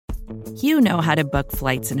You know how to book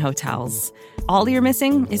flights and hotels. All you're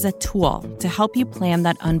missing is a tool to help you plan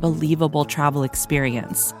that unbelievable travel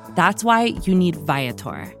experience. That's why you need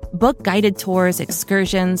Viator. Book guided tours,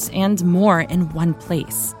 excursions, and more in one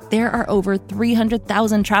place. There are over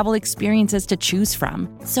 300,000 travel experiences to choose from,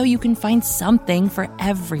 so you can find something for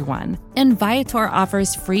everyone. And Viator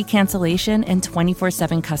offers free cancellation and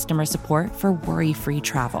 24/7 customer support for worry-free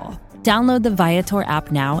travel. Download the Viator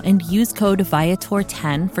app now and use code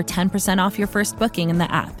Viator10 for 10% off your first booking in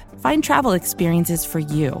the app. Find travel experiences for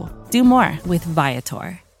you. Do more with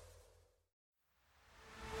Viator.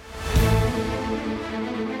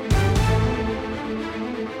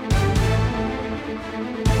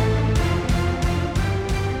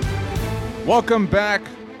 Welcome back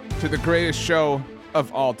to the greatest show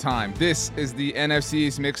of all time. This is the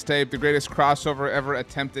NFC's mixtape, the greatest crossover ever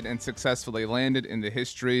attempted and successfully landed in the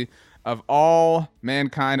history of all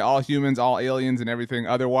mankind, all humans, all aliens, and everything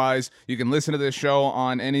otherwise. You can listen to this show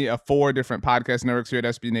on any of 4 different podcast networks here at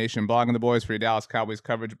SB Nation: Blogging the Boys for your Dallas Cowboys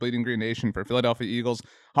coverage, Bleeding Green Nation for Philadelphia Eagles,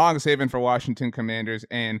 Hogs Haven for Washington Commanders,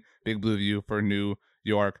 and Big Blue View for New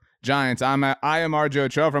York Giants. I am RJ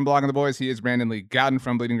Ochoa from Blogging the Boys. He is Brandon Lee Gowden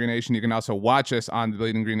from Bleeding Green Nation. You can also watch us on the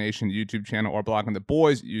Bleeding Green Nation YouTube channel or Blogging the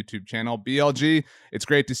Boys YouTube channel. BLG, it's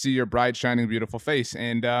great to see your bright, shining, beautiful face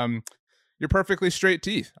and your perfectly straight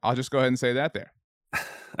teeth. I'll just go ahead and say that there.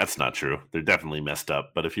 That's not true. They're definitely messed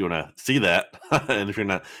up. But if you want to see that, and if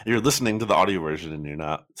you're listening to the audio version and you're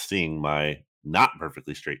not seeing my not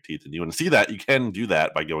perfectly straight teeth, and you want to see that, you can do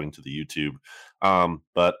that by going to the YouTube.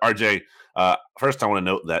 But RJ, first I want to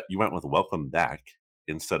note that you went with "Welcome Back"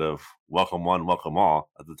 instead of "Welcome One, Welcome All"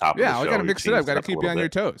 at the top of the show. Yeah, we got to mix it up. Got to keep you on your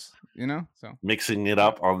toes, So mixing it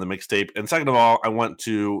up on the mixtape. And second of all, I want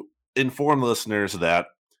to inform the listeners that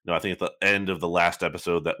I think at the end of the last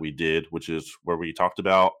episode that we did, which is where we talked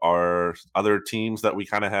about our other teams that we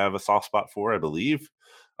kind of have a soft spot for, I believe.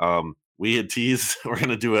 We had teased we're going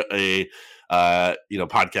to do a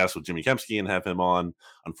podcast with Jimmy Kempski and have him on.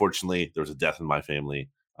 Unfortunately, there was a death in my family.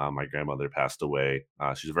 My grandmother passed away.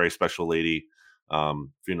 She's a very special lady.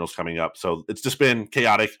 Funeral's coming up, so it's just been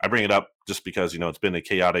chaotic. I bring it up just because it's been a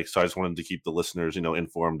chaotic. So I just wanted to keep the listeners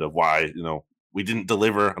informed of why we didn't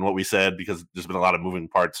deliver on what we said, because there's been a lot of moving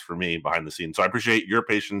parts for me behind the scenes. So I appreciate your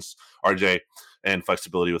patience, RJ, and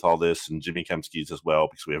flexibility with all this, and Jimmy Kempski's as well,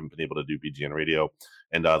 because we haven't been able to do BGN Radio,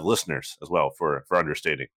 and the listeners as well for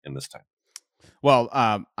understanding in this time. Well,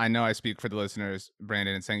 I know I speak for the listeners,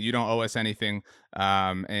 Brandon, and saying you don't owe us anything,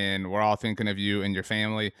 and we're all thinking of you and your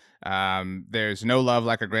family. There's no love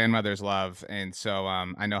like a grandmother's love, and so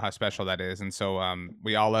I know how special that is, and so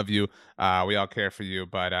we all love you, we all care for you,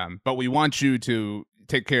 but we want you to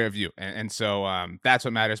take care of you, and so that's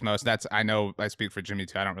what matters most. I know I speak for Jimmy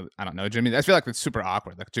too. I don't know Jimmy. I feel like it's super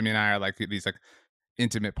awkward. Like Jimmy and I are like these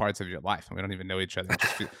intimate parts of your life, and we don't even know each other.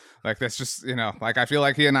 That's just I feel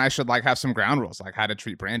like he and I should have some ground rules, like how to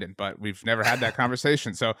treat Brandon, but we've never had that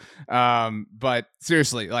conversation. So but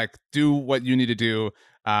seriously, do what you need to do.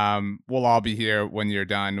 We'll all be here when you're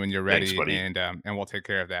done, when you're ready. Thanks, and we'll take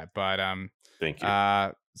care of that. But thank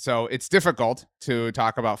you. So it's difficult to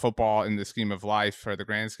talk about football in the scheme of life, or the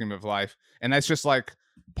grand scheme of life, and that's just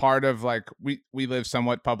part of we live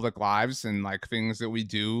somewhat public lives, and things that we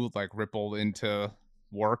do ripple into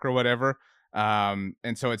work or whatever, and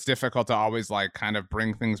so it's difficult to always kind of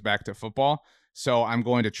bring things back to football. So I'm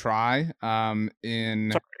going to try I'm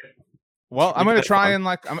going to try and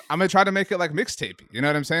I'm going to try to make it mixtapey, you know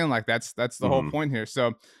what I'm saying? That's the whole point here.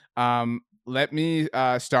 So let me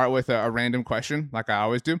start with a random question, like I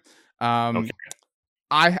always do. Okay.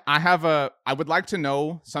 I would like to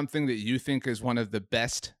know something that you think is one of the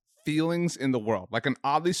best feelings in the world, an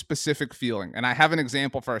oddly specific feeling, and I have an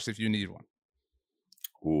example first if you need one.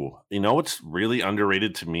 Ooh, what's really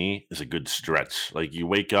underrated to me is a good stretch. You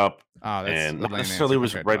wake up and not necessarily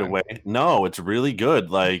was right away. No, it's really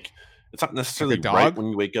good. It's not necessarily right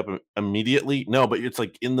when you wake up immediately. No, but it's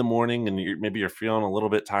in the morning and you're feeling a little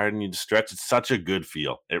bit tired and you just stretch. It's such a good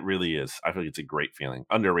feel. It really is. I feel like it's a great feeling,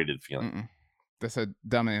 underrated feeling. That's a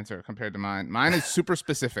dumb answer compared to mine. Mine is super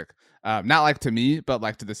specific. Not to me,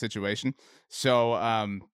 but to the situation.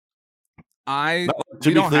 So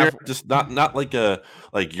just not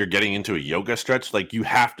you're getting into a yoga stretch. You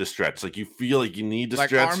have to stretch. You feel like you need to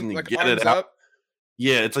stretch and you get it up.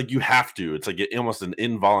 Yeah, it's you have to. It's almost an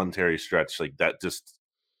involuntary stretch. That just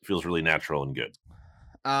feels really natural and good.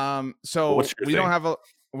 So we don't have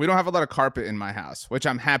a lot of carpet in my house, which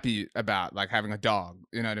I'm happy about. Having a dog,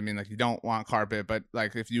 you know what I mean. You don't want carpet, but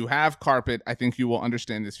if you have carpet, I think you will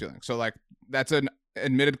understand this feeling. So that's an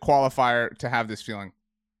admitted qualifier to have this feeling.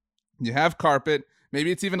 You have carpet, maybe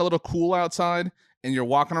it's even a little cool outside, and you're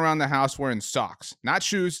walking around the house wearing socks, not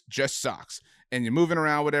shoes, just socks, and you're moving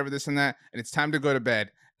around, whatever, this and that, and it's time to go to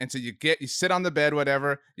bed. And so you sit on the bed,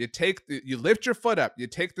 whatever, you lift your foot up, you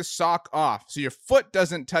take the sock off so your foot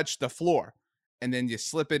doesn't touch the floor, and then you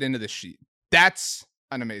slip it into the sheet. That's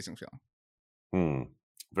an amazing feeling.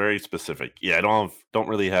 Very specific. Yeah, I don't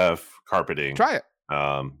really have carpeting. Try it.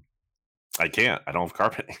 I can't. I don't have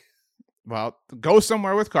carpeting. Well, go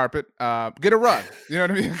somewhere with carpet. Get a rug. You know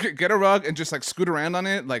what I mean? Get a rug and just like scoot around on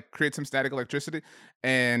it, like create some static electricity,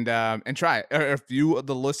 and try it. Or if you,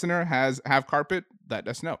 the listener, have carpet, let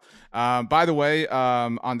us know. By the way,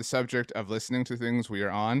 on the subject of listening to things we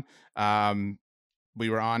are on, we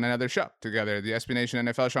were on another show together, the SB Nation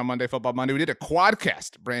NFL show on Monday, Football Monday. We did a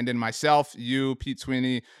quadcast. Brandon, myself, you, Pete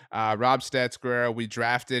Sweeney, Rob Stats Guerrero. We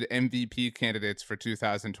drafted MVP candidates for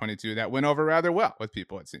 2022. That went over rather well with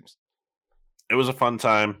people, it seems. It was a fun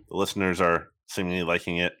time. The listeners are seemingly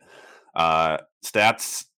liking it.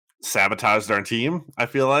 Stats sabotaged our team, I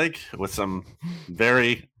feel like, with some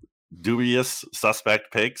very dubious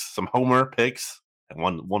suspect picks, some homer picks, and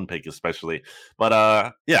one pick especially.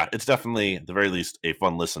 But yeah, it's definitely at the very least a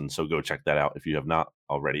fun listen. So go check that out if you have not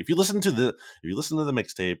already. If you listen to the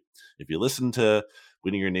mixtape, if you listen to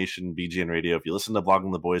Winning Your Nation, BGN Radio, if you listen to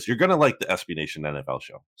Blogging the Boys, you're gonna like the SB Nation NFL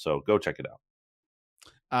show. So go check it out.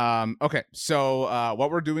 Okay, so what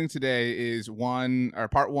we're doing today is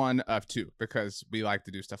part one of two, because we like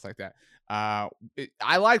to do stuff like that.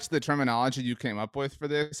 I liked the terminology you came up with for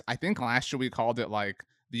this. I think last year we called it like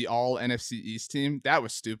the all NFC East team. That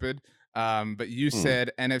was stupid. But you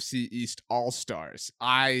said NFC East All-Stars.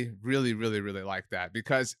 I really, really, really like that,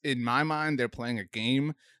 because in my mind, they're playing a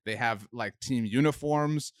game. They have like team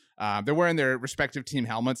uniforms. They're wearing their respective team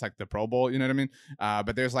helmets, like the Pro Bowl, you know what I mean?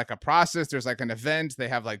 But there's like a process. There's like an event. They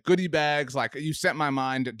have like goodie bags. Like, you sent my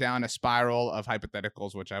mind down a spiral of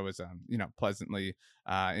hypotheticals, which I was, pleasantly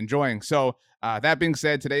enjoying. So that being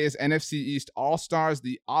said, today is NFC East All-Stars,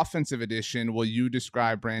 the offensive edition. Will you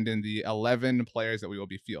describe, Brandon, the 11 players that we will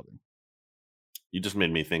be fielding? You just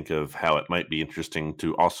made me think of how it might be interesting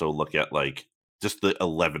to also look at like just the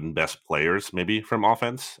 11 best players maybe from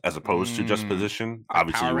offense as opposed to just position. Like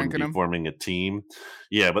obviously you wouldn't be forming a team.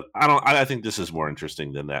 Yeah, but I think this is more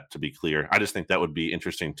interesting than that, to be clear. I just think that would be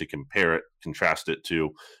interesting to compare it, contrast it to.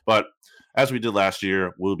 But as we did last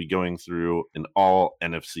year, we'll be going through an all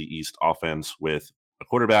NFC East offense with a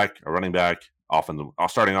quarterback, a running back,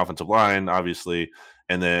 starting offensive line, obviously,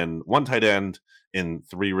 and then one tight end and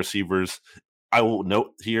 3 receivers. I will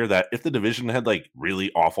note here that if the division had like really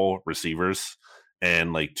awful receivers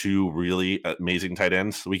and like 2 really amazing tight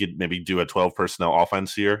ends, we could maybe do a 12 personnel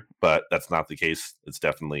offense here, but that's not the case. It's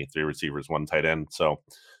definitely 3 receivers, 1 tight end. So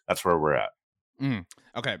that's where we're at.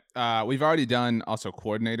 Okay. We've already done also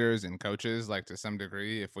coordinators and coaches, like to some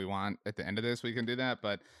degree. If we want at the end of this, we can do that.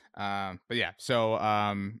 But yeah. So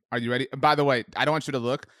are you ready? By the way, I don't want you to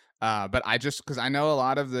look. But because I know a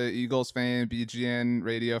lot of the Eagles fan, BGN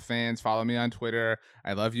radio fans follow me on Twitter.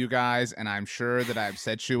 I love you guys, and I'm sure that I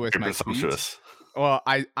upset you with my tweets. Well,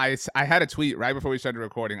 I had a tweet right before we started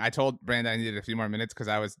recording. I told Brandon I needed a few more minutes because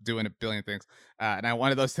I was doing a billion things. And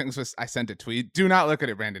one of those things was I sent a tweet. Do not look at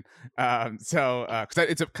it, Brandon. Because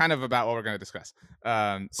it's kind of about what we're going to discuss.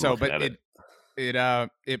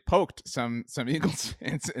 It poked some Eagles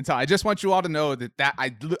fans, and so I just want you all to know that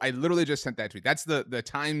I literally just sent that tweet. That's the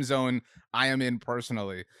time zone I am in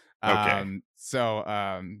personally. Okay.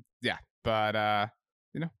 Yeah, but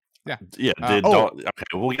yeah. Okay,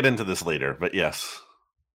 we'll get into this later, but yes.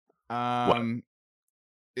 You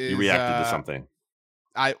reacted to something.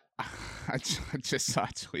 I just saw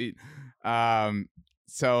a tweet.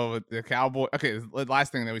 So the Cowboys. Okay, the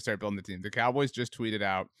last thing that we started building the team. The Cowboys just tweeted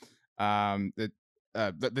out.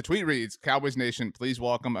 The tweet reads, "Cowboys Nation, please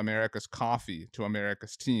welcome America's coffee to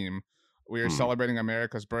America's team. We are celebrating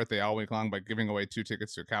America's birthday all week long by giving away 2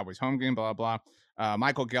 tickets to a Cowboys home game, blah, blah, blah."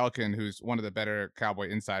 Michael Gelkin, who's one of the better Cowboy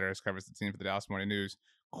insiders, covers the team for the Dallas Morning News,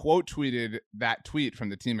 quote tweeted that tweet from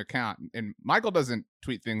the team account. And Michael doesn't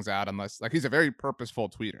tweet things out unless, like, he's a very purposeful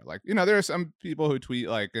tweeter. Like, there are some people who tweet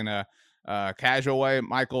like in a casual way.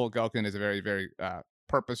 Michael Gelkin is a very, very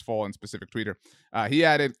purposeful and specific tweeter. He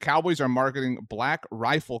added, "Cowboys are marketing Black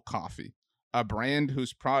Rifle Coffee, a brand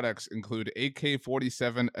whose products include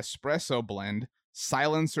AK-47 espresso blend,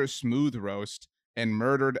 silencer smooth roast, and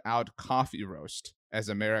murdered out coffee roast as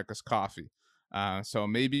America's coffee." So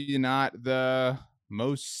maybe not the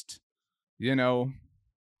most,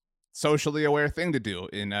 socially aware thing to do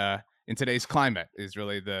in today's climate is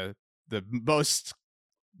really the most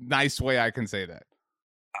nice way I can say that.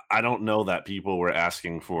 I don't know that people were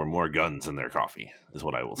asking for more guns in their coffee, is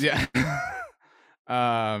what I will say.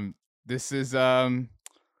 Yeah. This is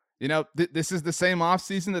this is the same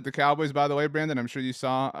offseason that the Cowboys, by the way, Brandon, I'm sure you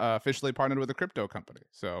saw, officially partnered with a crypto company.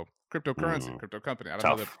 So cryptocurrency, crypto company. I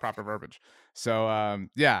don't know the proper verbiage. So I'm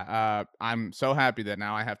so happy that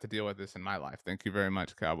now I have to deal with this in my life. Thank you very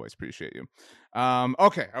much, Cowboys. Appreciate you.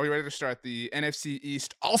 Okay, are we ready to start the NFC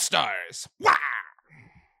East All-Stars? Wow!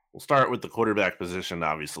 We'll start with the quarterback position,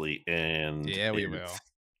 obviously, and yeah, we will.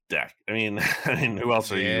 Dak. I mean, who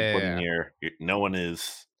else are you putting here? No one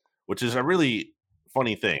is, which is a really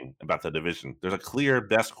funny thing about the division. There's a clear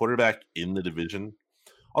best quarterback in the division.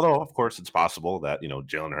 Although, of course, it's possible that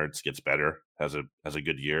Jalen Hurts gets better, has a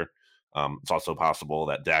good year. It's also possible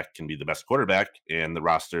that Dak can be the best quarterback, and the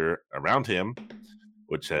roster around him,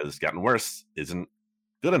 which has gotten worse, isn't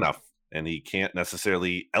good enough, and he can't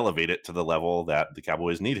necessarily elevate it to the level that the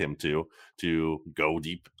Cowboys need him to go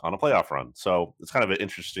deep on a playoff run. So it's kind of an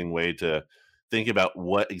interesting way to think about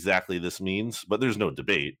what exactly this means. But there's no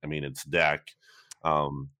debate. I mean, it's Dak.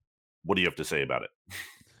 What do you have to say about it?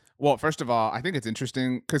 Well, first of all, I think it's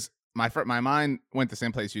interesting because my mind went the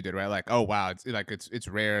same place you did, right? Like, oh wow, it's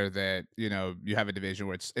rare that you have a division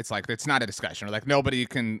where it's like it's not a discussion, or like nobody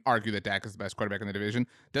can argue that Dak is the best quarterback in the division.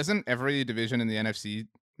 Doesn't every division in the NFC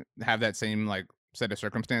have that same like set of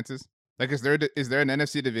circumstances? Like, is there an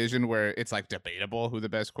NFC division where it's like debatable who the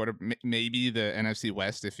best maybe the NFC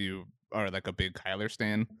West if you are like a big Kyler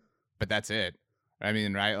stan, but that's it. I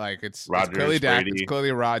mean, right? Like it's clearly Dak, it's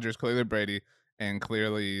clearly Rodgers, clearly Brady, and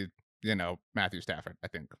clearly Matthew Stafford. I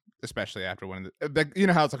think, especially after one of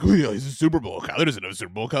the, how it's like, oh yeah, he's a Super Bowl. Kyler doesn't have a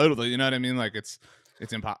Super Bowl. Kyler, you know what I mean? Like it's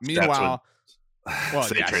impossible. Meanwhile, well,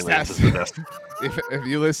 yeah, stats, if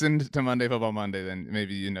you listened to Monday Football Monday, then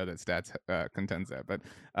maybe that Stats contends that. But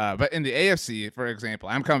in the AFC, for example,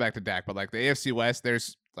 I'm coming back to Dak, but like the AFC West,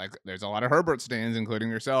 there's a lot of Herbert stands, including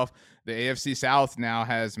yourself. The AFC South now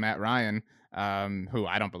has Matt Ryan, who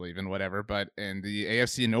I don't believe in, whatever. But in the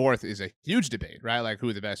AFC North is a huge debate, right? Like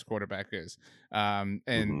who the best quarterback is. And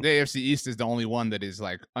the AFC East is the only one that is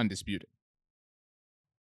like undisputed.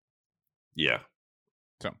 Yeah.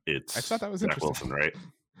 So I thought that was Zach interesting. Wilson, right?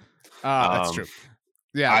 That's true.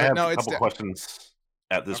 Yeah, I have a couple questions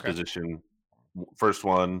at this position. First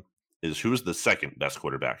one is, who's the second best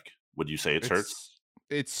quarterback? Would you say it's Hurts?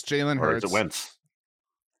 It's Jalen Hurts. Or is it Wentz?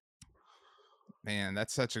 Man,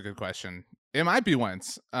 that's such a good question. It might be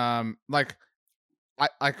Wentz.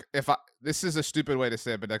 This is a stupid way to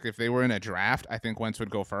say it, but like if they were in a draft, I think Wentz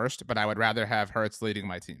would go first, but I would rather have Hurts leading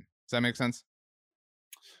my team. Does that make sense?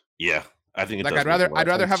 Yeah, I think I'd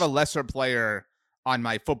rather have a lesser player on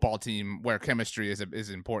my football team where chemistry is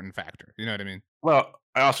an important factor. You know what I mean? Well,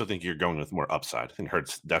 I also think you're going with more upside. I think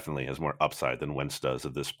Hurts definitely has more upside than Wentz does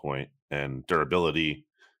at this point, and durability.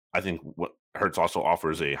 I think what Hurts also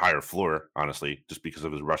offers a higher floor, honestly, just because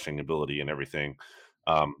of his rushing ability and everything.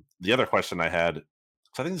 The other question I had,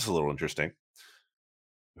 because I think this is a little interesting.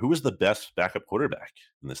 Who is the best backup quarterback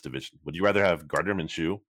in this division? Would you rather have Gardner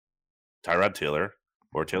Minshew, Tyrod Taylor,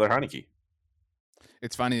 or Taylor Heineke?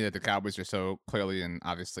 It's funny that the Cowboys are so clearly and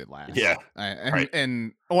obviously last. Yeah,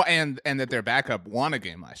 and that their backup won a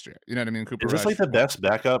game last year. You know what I mean? Cooper Rush. Is this like the best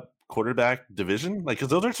backup quarterback division? Like, because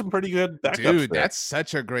those are some pretty good backups. Dude, that's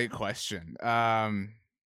such a great question.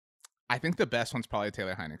 I think the best one's probably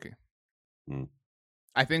Taylor Heineke.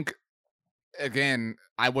 I think, again,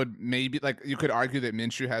 I would maybe you could argue that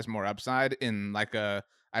Minshew has more upside in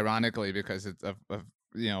ironically because it's of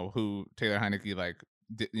who Taylor Heineke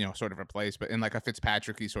sort of replaced, but in like a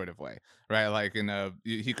Fitzpatrick-y sort of way, right? Like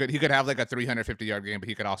he could have like a 350-yard game, but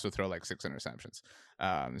he could also throw like 6 interceptions.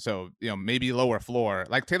 So maybe lower floor.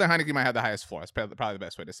 Like Taylor Heineke might have the highest floor. That's probably the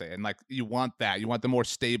best way to say it. And like you want the more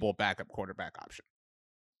stable backup quarterback option.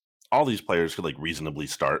 All these players could reasonably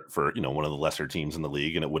start for one of the lesser teams in the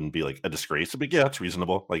league, and it wouldn't be like a disgrace. But yeah, it's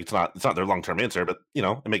reasonable. Like it's not their long-term answer, but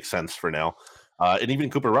it makes sense for now. And even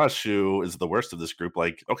Cooper Rush, who is the worst of this group,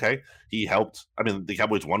 okay, he helped. I mean, the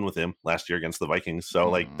Cowboys won with him last year against the Vikings.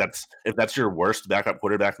 So if that's your worst backup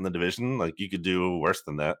quarterback in the division, you could do worse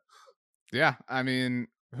than that. Yeah, I mean,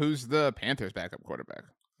 who's the Panthers' backup quarterback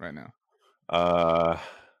right now?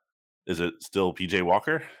 Is it still PJ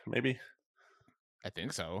Walker? Maybe. I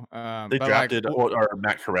think so. They drafted or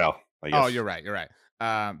Matt Corral. I guess. Oh, you're right.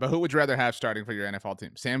 But who would you rather have starting for your NFL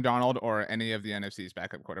team? Sam Darnold or any of the NFC's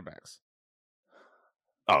backup quarterbacks?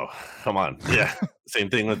 Oh, come on. Yeah.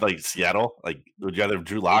 Same thing with Seattle. Would you rather have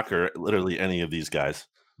Drew Lock or literally any of these guys?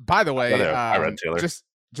 By the way, Tyrod Taylor.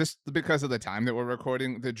 Just because of the time that we're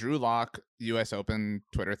recording, the Drew Lock US Open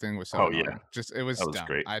Twitter thing was so annoying. Yeah. It was dumb.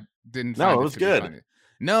 Great. I didn't find it was good. Funny.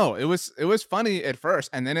 No, it was funny at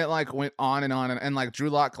first, and then it like went on and on, and like Drew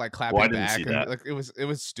Lock like Well, I clapping didn't see back, and that. like it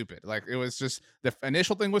was stupid. Like it was just the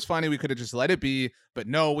initial thing was funny. We could have just let it be, but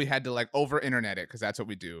no, we had to like over internet it because that's what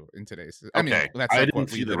we do in today's. I mean, Okay, that's I like didn't what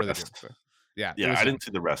see we the literally do. rest. So, yeah, it Yeah, was I dumb. didn't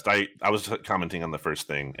see the rest. I was commenting on the first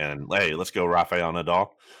thing, and hey, let's go Rafael Nadal.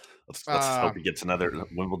 Let's hope Uh, he gets another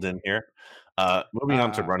Wimbledon here. Moving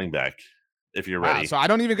on to uh, running back, if you're wow. ready. So I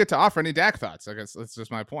don't even get to offer any Dak thoughts. I guess that's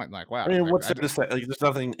just my point. Like, I wow. mean, Like, what's there to say? Like, there's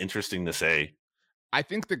nothing interesting to say. I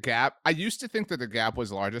think the gap, I used to think that the gap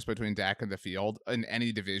was largest between Dak and the field in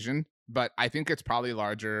any division, but I think it's probably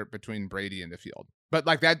larger between Brady and the field. But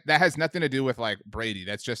like that has nothing to do with like Brady.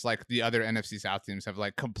 That's just like the other NFC South teams have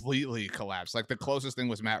like completely collapsed. Like the closest thing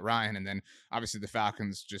was Matt Ryan, and then obviously the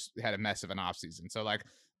Falcons just had a mess of an offseason. So like,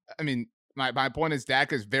 I mean, my point is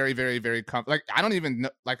Dak is very, very, very like I don't even know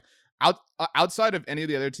like outside of any of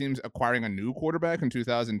the other teams acquiring a new quarterback in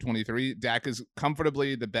 2023, Dak is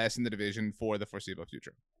comfortably the best in the division for the foreseeable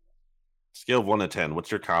future. Scale of 1 to 10, what's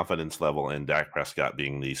your confidence level in Dak Prescott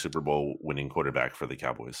being the Super Bowl winning quarterback for the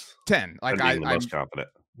Cowboys? 10. Like And being the I'm most confident.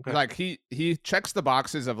 Okay. like he checks the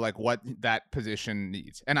boxes of like what that position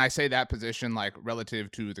needs, and I say that position like relative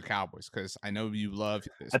to the Cowboys because I know you love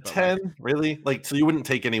this, A but like 10, really? Like, so you wouldn't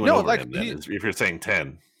take anyone no, over like him then, if you're saying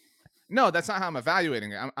 10. no, that's not how I'm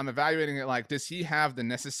evaluating it. I'm evaluating it like, does he have the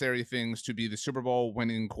necessary things to be the Super Bowl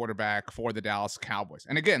winning quarterback for the Dallas Cowboys?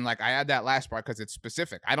 And again, like I add that last part because it's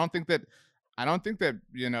specific. I don't think that,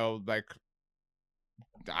 like,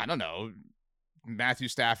 I don't know, Matthew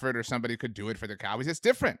Stafford or somebody could do it for the Cowboys. It's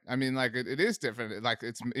different. I mean, like it is different. Like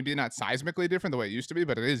it's maybe not seismically different the way it used to be,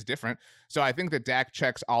 but it is different. So I think that Dak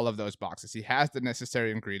checks all of those boxes. He has the necessary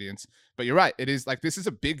ingredients. But you're right. It is like this is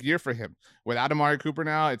a big year for him. Without Amari Cooper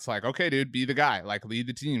now, it's like, okay, dude, be the guy. Like lead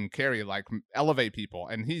the team, carry, like elevate people.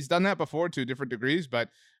 And he's done that before to different degrees, but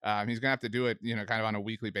he's gonna have to do it, kind of on a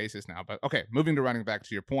weekly basis now. But okay, moving to running back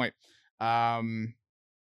to your point.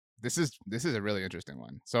 This is a really interesting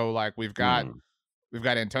one. So like we've got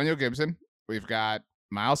Antonio Gibson. We've got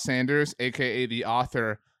Miles Sanders, aka the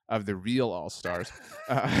author of the real All Stars.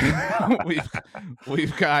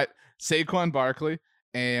 We've got Saquon Barkley,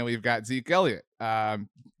 and we've got Zeke Elliott. Do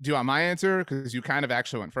you want my answer? Because you kind of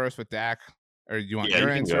actually went first with Dak, or you want your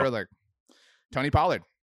answer? Like Tony Pollard.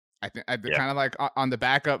 I think kind of like on the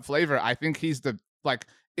backup flavor. I think he's the like.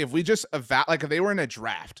 If we just like if they were in a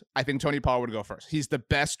draft, I think Tony Pollard would go first. He's the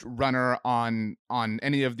best runner on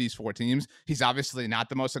any of these four teams. He's obviously not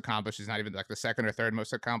the most accomplished. He's not even like the second or third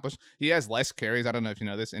most accomplished. He has less carries. I don't know if you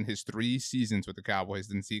know this in his 3 seasons with the Cowboys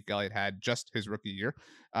than Zeke Elliott had just his rookie year.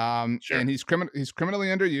 Sure. And he's criminally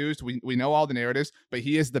underused. We know all the narratives, but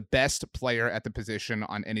he is the best player at the position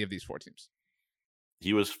on any of these 4 teams.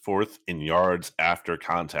 He was 4th in yards after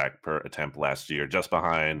contact per attempt last year, just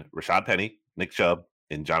behind Rashad Penny, Nick Chubb,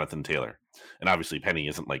 and Jonathan Taylor. And obviously Penny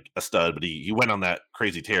isn't like a stud, but he went on that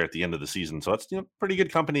crazy tear at the end of the season. So it's pretty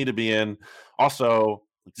good company to be in. Also,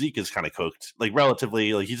 Zeke is kind of cooked, like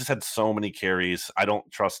relatively, like he just had so many carries. I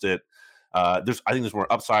don't trust it. I think there's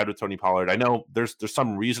more upside with Tony Pollard. I know there's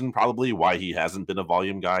some reason probably why he hasn't been a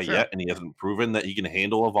volume guy yet, and he hasn't proven that he can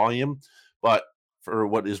handle a volume. But for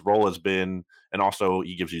what his role has been, and also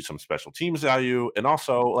he gives you some special teams value, and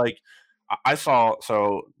also like I saw,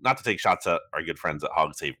 so not to take shots at our good friends at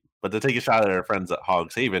Hogs Haven, but to take a shot at our friends at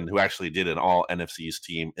Hogs Haven, who actually did an all NFC's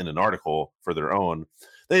team in an article for their own.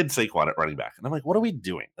 They had Saquon at running back. And I'm like, what are we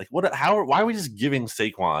doing? Like, why are we just giving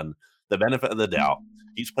Saquon the benefit of the doubt?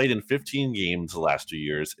 He's played in 15 games the last 2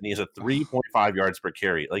 years, and he has a 3.5 yards per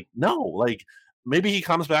carry. Like, no, like, maybe he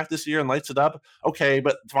comes back this year and lights it up. Okay,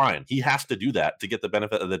 but fine. He has to do that to get the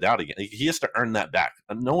benefit of the doubt again. He has to earn that back.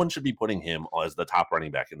 And no one should be putting him as the top running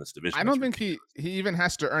back in this division. I don't think he even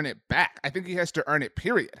has to earn it back. I think he has to earn it,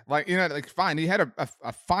 period. Like, like fine. He had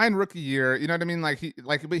a fine rookie year. You know what I mean? But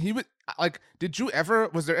he would like,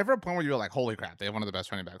 was there ever a point where you were like, holy crap, they have one of the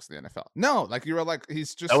best running backs in the NFL? No, like you were like,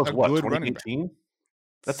 he's just a good running back.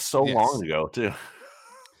 That's so long ago too.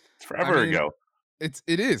 It's forever ago.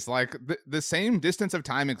 It is like the same distance of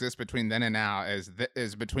time exists between then and now as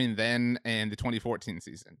between then and the 2014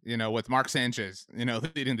 season, with Mark Sanchez,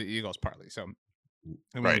 leading the Eagles partly. So,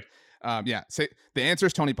 right. So the answer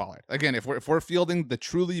is Tony Pollard. Again, if we're fielding the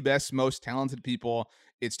truly best, most talented people,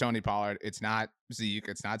 it's Tony Pollard. It's not Zeke.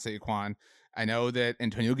 It's not Saquon. I know that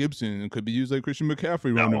Antonio Gibson could be used like Christian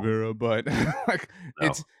McCaffrey, Ron Rivera, but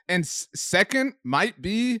it's second might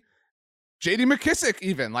be J.D. McKissick,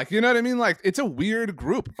 even, like, you know what I mean? Like, it's a weird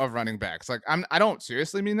group of running backs. Like, I don't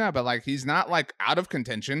seriously mean that, but like, he's not like out of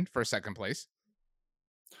contention for second place.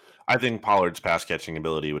 I think Pollard's pass catching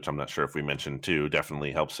ability, which I'm not sure if we mentioned too,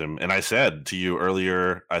 definitely helps him. And I said to you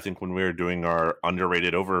earlier, I think when we were doing our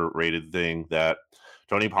underrated, overrated thing, that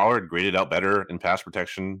Tony Pollard graded out better in pass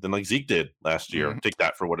protection than like Zeke did last year. Mhm. Take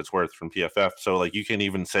that for what it's worth from PFF. So like you can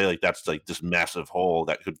even say like that's like this massive hole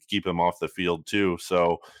that could keep him off the field too.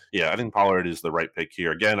 So yeah, I think Pollard is the right pick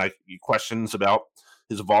here. Again, questions about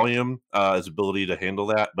his volume, his ability to handle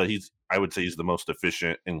that, but I would say he's the most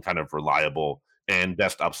efficient and kind of reliable and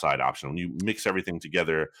best upside option. When you mix everything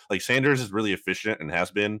together, like Sanders is really efficient and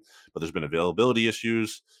has been, but there's been availability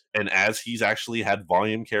issues. And as he's actually had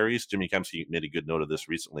volume carries, Jimmy Kempsey made a good note of this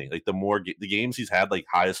recently. Like the games he's had like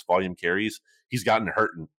highest volume carries, he's gotten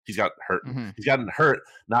hurt. Mhm. He's gotten hurt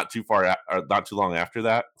not too far or not too long after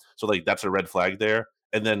that. So like that's a red flag there.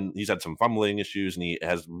 And then he's had some fumbling issues, and he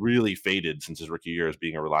has really faded since his rookie year as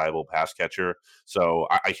being a reliable pass catcher. So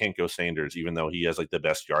I can't go Sanders, even though he has like the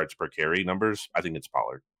best yards per carry numbers. I think it's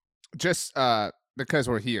Pollard. Just because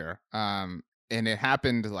we're here, and it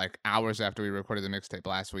happened like hours after we recorded the mixtape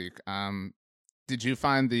last week. Did you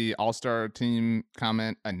find the All-Star team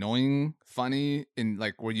comment annoying, funny, and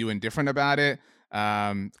like were you indifferent about it?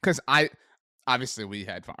 Because I obviously we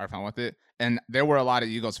had our fun with it, and there were a lot of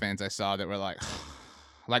Eagles fans I saw that were like,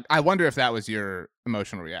 like I wonder if that was your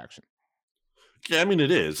emotional reaction. Yeah, I mean,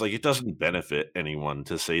 it is. Like, it doesn't benefit anyone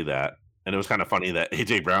to say that. And it was kind of funny that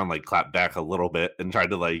AJ Brown like clapped back a little bit and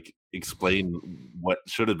tried to like explain what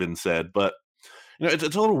should have been said. But it's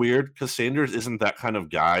a little weird because Sanders isn't that kind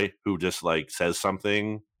of guy who just like says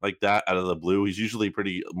something like that out of the blue. He's usually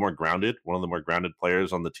pretty more grounded, one of the more grounded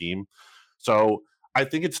players on the team. So I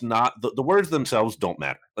think it's not the words themselves don't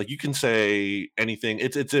matter. Like you can say anything.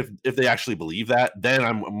 It's if they actually believe that, then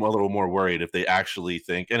I'm a little more worried if they actually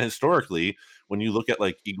think. And historically, when you look at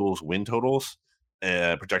like Eagles win totals,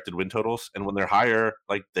 projected win totals, and when they're higher,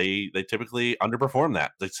 like they typically underperform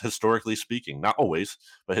that. That's historically speaking, not always,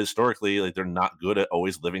 but historically, like they're not good at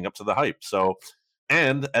always living up to the hype. So,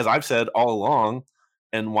 and as I've said all along,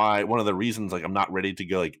 and why one of the reasons like I'm not ready to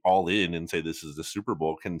go like all in and say this is the Super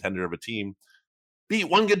Bowl contender of a team, beat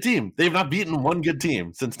one good team. They've not beaten one good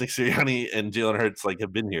team since Nick Sirianni and Jalen Hurts like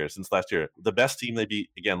have been here since last year. The best team they beat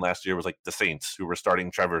again last year was like the Saints, who were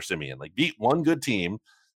starting Trevor Siemian. Like beat one good team,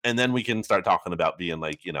 and then we can start talking about being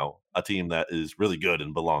like a team that is really good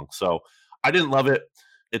and belongs. So I didn't love it.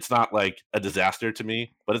 It's not like a disaster to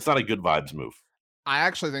me, but it's not a good vibes move. I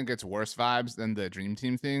actually think it's worse vibes than the Dream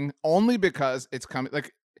Team thing, only because it's coming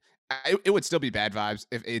like it would still be bad vibes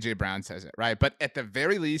if AJ Brown says it, right? But at the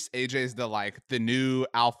very least, AJ's the new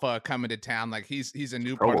alpha coming to town. Like he's a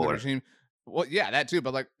new Pro part of the Bowler. regime. Well, yeah, that too.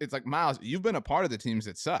 But like it's like Miles, you've been a part of the teams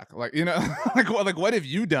that suck. Like like what have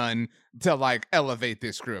you done to like elevate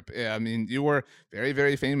this group? Yeah, I mean, you were very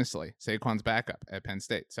very famously Saquon's backup at Penn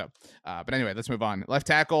State. So, but anyway, let's move on. Left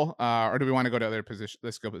tackle, or do we want to go to other position?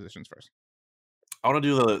 Let's go positions first. I want to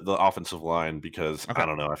do the offensive line because Okay. I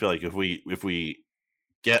don't know. I feel like if we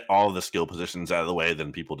get all the skill positions out of the way,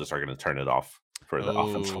 then people just are going to turn it off for the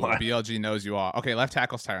offensive Oh, line. BLG knows you all. Okay, left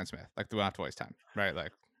tackle's Tyron Smith. Like, do we have to waste time? Right?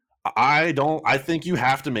 Like, I don't. I think you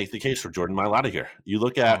have to make the case for Jordan Mailata here. You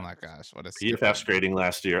look oh at my gosh, what a PFF's grading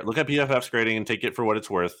last year. Look at PFF's grading and take it for what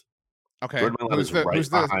it's worth. Okay, Jordan Mailata is right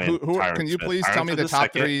behind Tyron can you Smith. please Tyron tell me Smith the is top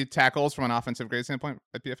second. three tackles from an offensive grade standpoint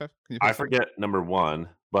at PFF? Can you I please tell me? forget number one,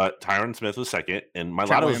 but Tyron Smith was second, and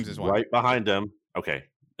Trent Mailata Williams was is one. right behind him. Okay,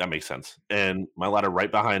 that makes sense. And Mailata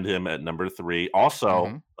right behind him at number three. Also,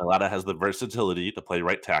 Mhm. Mailata has the versatility to play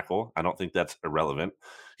right tackle. I don't think that's irrelevant.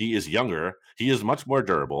 He is younger. He is much more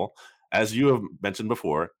durable. As you have mentioned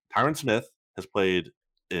before, Tyron Smith has played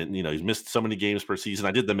in, he's missed so many games per season.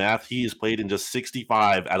 I did the math. He has played in just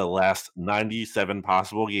 65 out of the last 97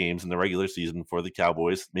 possible games in the regular season for the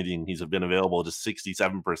Cowboys, meaning he's been available just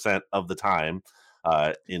 67% of the time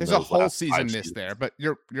in There's a those whole last season five missed seasons. there, but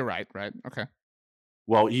you're right, right? Okay.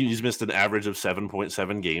 Well, he's missed an average of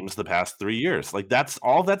 7.7 games the past 3 years. Like, that's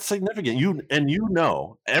significant.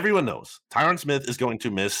 Everyone knows Tyron Smith is going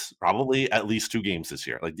to miss probably at least 2 games this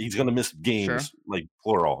year. Like, he's gonna miss Sure. games, like,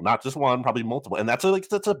 plural, not just one, probably multiple, and that's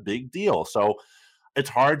a big deal. So it's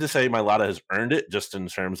hard to say Mailata has earned it just in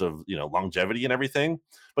terms of longevity and everything,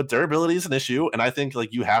 but durability is an issue, and I think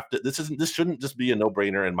like you have to. This shouldn't just be a no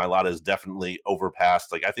brainer, and Mailata is definitely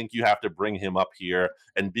overpassed. Like I think you have to bring him up here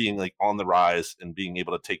and being like on the rise and being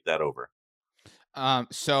able to take that over.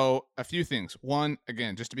 So a few things. One,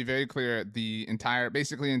 again, just to be very clear,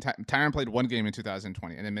 Tyron played one game in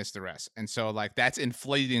 2020 and then missed the rest. And so like that's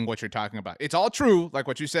inflating what you're talking about. It's all true, like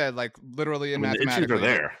what you said, like literally I and mean, the issues are mathematically.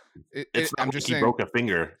 there. It's not I'm like just he saying, broke a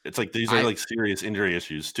finger. It's like these are like serious injury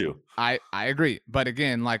issues too. I agree. But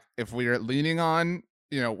again, like if we're leaning on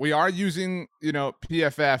we are using,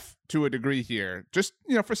 PFF to a degree here, just,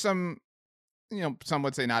 for some, some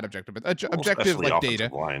would say not objective, but objective like data.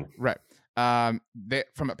 Line. Right.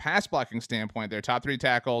 From a pass blocking standpoint, their top 3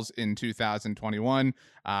 tackles in 2021,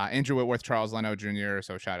 Andrew Whitworth, Charles Leno Jr.,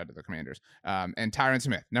 so shout out to the Commanders, and Tyron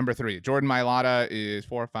Smith, number 3. Jordan Mailata is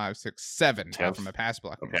 4, 5, 6, 7 from a pass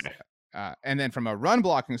blocking standpoint. And then from a run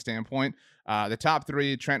blocking standpoint, the top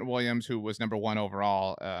 3, Trent Williams, who was number 1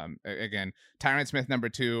 overall. Again, Tyron Smith, number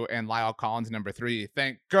 2, and Lyle Collins, number 3.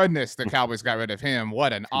 Thank goodness the Cowboys got rid of him.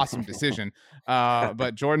 What an awesome decision.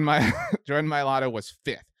 But Jordan Mailata was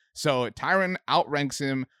 5th. So Tyron outranks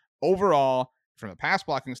him overall from a pass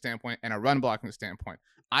blocking standpoint and a run blocking standpoint.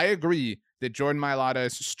 I agree that Jordan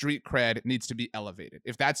Mailata's street cred needs to be elevated.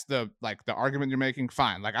 If that's the argument you're making,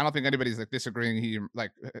 fine. I don't think anybody's disagreeing. He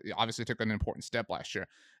obviously took an important step last year.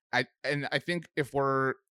 I think if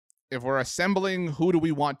we're assembling who do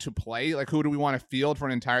we want to play, who do we want to field for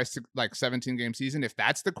an entire 17 game season, if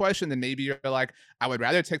that's the question, then maybe you're I would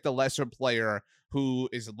rather take the lesser player who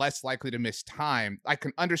is less likely to miss time. I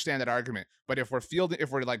can understand that argument, but if we're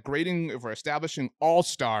grading, if we're establishing all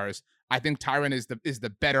stars, I think Tyron is the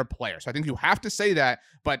better player. So I think you have to say that,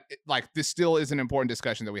 but this still is an important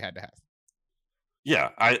discussion that we had to have. Yeah,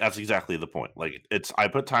 that's exactly the point. I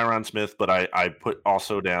put Tyron Smith, but I put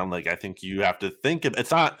also down, I think you have to think of,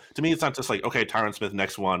 it's not, to me, it's not just okay, Tyron Smith,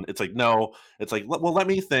 next one. It's no, it's well, let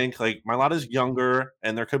me think, Mailata's younger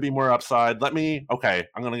and there could be more upside. I'm going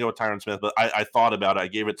to go with Tyron Smith, but I thought about it. I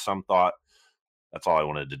gave it some thought. That's all I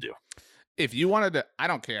wanted to do. If you wanted to, I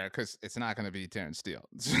don't care because it's not going to be Terrence Steele.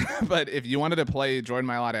 But if you wanted to play Jordan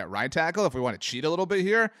Mailata at right tackle, if we want to cheat a little bit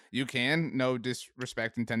here, you can. No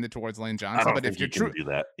disrespect intended towards Lane Johnson. But if you're do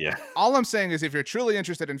that, yeah. All I'm saying is if you're truly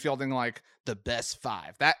interested in fielding the best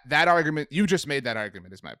 5, that argument, you just made that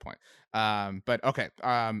argument is my point. But okay,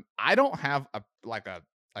 I don't have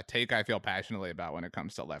a take I feel passionately about when it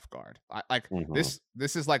comes to left guard.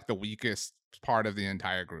 This is the weakest part of the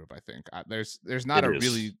entire group. I think there's not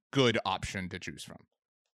really good option to choose from.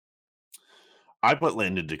 I put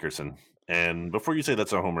Landon Dickerson, and before you say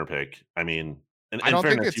that's a homer pick, I mean, I don't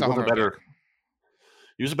think it's a homer pick.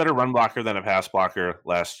 He was a better run blocker than a pass blocker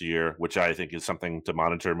last year, which I think is something to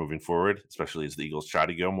monitor moving forward, especially as the Eagles try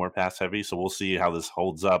to go more pass heavy. So we'll see how this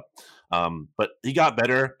holds up. But he got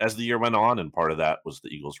better as the year went on, and part of that was the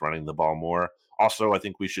Eagles running the ball more. Also, I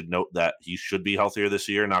think we should note that he should be healthier this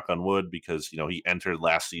year, knock on wood, because he entered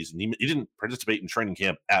last season. He didn't participate in training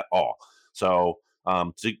camp at all. So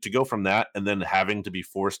to go from that and then having to be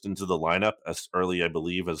forced into the lineup as early, I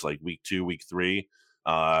believe, as week 2, week 3,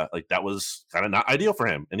 that was kind of not ideal for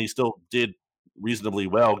him, and he still did reasonably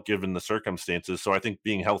well given the circumstances. So I think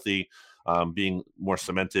being healthy, being more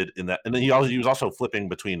cemented in that, and then he was also flipping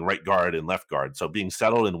between right guard and left guard, so being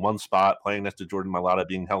settled in one spot, playing next to Jordan Mailata,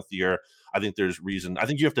 being healthier, I think there's reason. I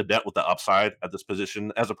think you have to bet with the upside at this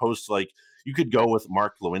position, as opposed to you could go with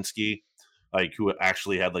Mark Lewinsky, who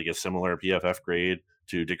actually had a similar PFF grade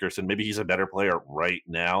to Dickerson. Maybe he's a better player right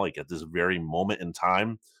now, at this very moment in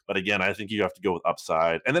time. But again, I think you have to go with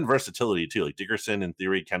upside and then versatility too. Dickerson, in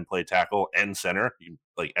theory, can play tackle and center,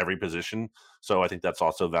 every position. So I think that's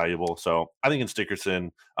also valuable. So I think it's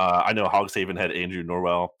Dickerson. I know Hogshaven had Andrew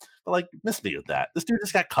Norwell, but miss me with that. This dude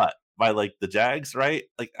just got cut by the Jags, right?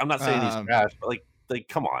 I'm not saying he's trash, but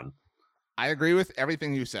come on. I agree with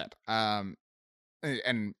everything you said.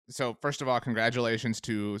 And so, first of all, congratulations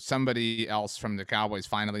to somebody else from the Cowboys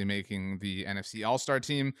finally making the NFC All-Star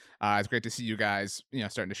team. It's great to see you guys,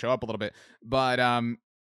 starting to show up a little bit. But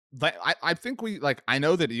I think I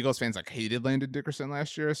know that Eagles fans hated Landon Dickerson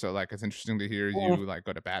last year, so it's interesting to hear you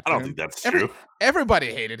go to bat for him. I don't think that's true.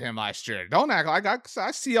 Everybody hated him last year. Don't act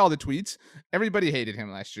I see all the tweets. Everybody hated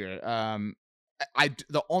him last year.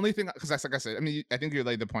 The only thing, because that's I said, I think you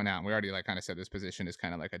laid the point out, and we already kind of said this position is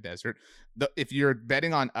kind of like a desert. If you're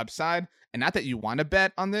betting on upside, and not that you want to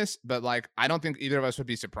bet on this, but I don't think either of us would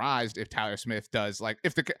be surprised if Tyler Smith does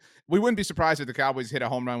we wouldn't be surprised if the Cowboys hit a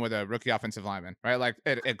home run with a rookie offensive lineman, right?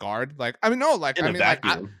 At guard, in a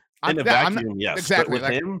vacuum, yes, exactly. But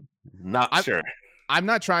with him, not sure. I'm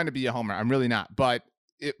not trying to be a homer. I'm really not, but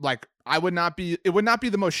it would not be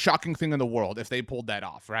the most shocking thing in the world if they pulled that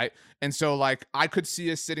off, right? And so I could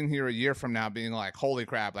see us sitting here a year from now being holy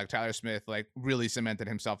crap, Tyler Smith really cemented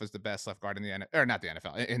himself as the best left guard in the NFL, or not the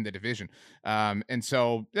NFL, in the division. And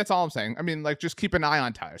so that's all I'm saying. Just keep an eye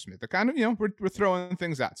on Tyler Smith. The kind of, we're throwing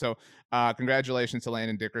things out. So congratulations to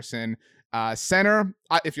Landon Dickerson. Center,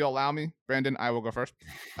 if you'll allow me, Brandon, I will go first.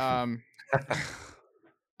 I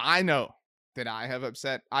know that I have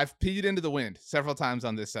I've peed into the wind several times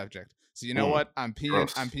on this subject. So you know what? I'm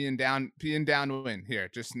Gross. peeing down to win here.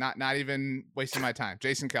 Just not even wasting my time.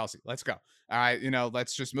 Jason Kelce, let's go. All right,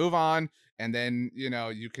 let's just move on, and then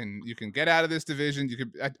you can get out of this division. You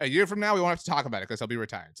could a year from now we won't have to talk about it because I'll be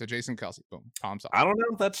retired. So Jason Kelce, boom, palms off. I don't know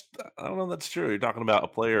if that's true. You're talking about a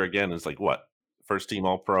player again. It's like what, first team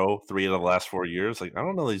All Pro 3 of the last 4 years. Like I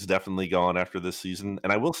don't know. He's definitely gone after this season.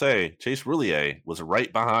 And I will say, Chase Roulier was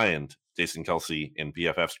right behind Jason Kelce in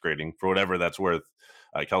PFF's grading for whatever that's worth.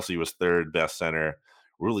 Kelce was third best center.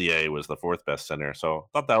 Roulier was the fourth best center. So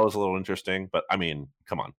I thought that was a little interesting. But I mean,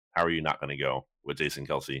 come on, how are you not going to go with Jason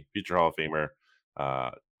Kelce, future Hall of Famer?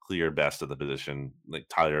 Clear best at the position. Like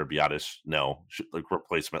Tyler Biadasz, no, like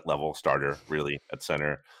replacement level starter really at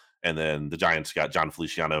center. And then the Giants got John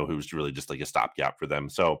Feliciano, who's really just like a stopgap for them.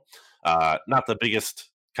 So not the biggest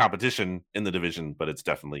competition in the division, but it's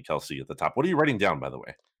definitely Kelce at the top. What are you writing down, by the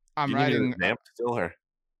way? I'm writing. Still or?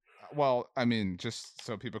 Well, I mean, just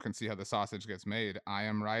so people can see how the sausage gets made, I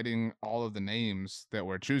am writing all of the names that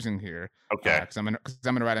we're choosing here. Okay. Because I'm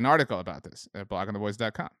gonna wryte an article about this at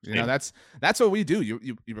bloggingtheboys.com. That's what we do.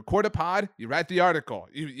 You record a pod, you write the article.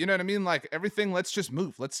 You know what I mean? Like everything. Let's just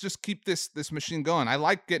move. Let's just keep this machine going. I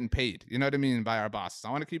like getting paid. You know what I mean, by our bosses. I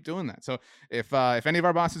want to keep doing that. So if any of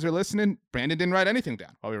our bosses are listening, Brandon didn't write anything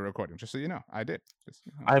down while we were recording. Just so you know, I did.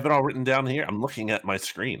 I have it all written down here. I'm looking at my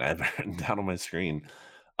screen. I have it written down on my screen.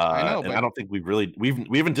 I know, and I don't think we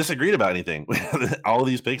haven't disagreed about anything. All of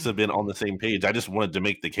these picks have been on the same page. I just wanted to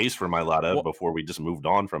make the case for Mailata before we just moved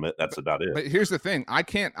on from it. That's about it. But here's the thing: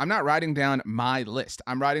 I'm not writing down my list.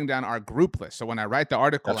 I'm writing down our group list. So when I write the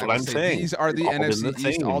article, that's what I'm saying. These are the NFC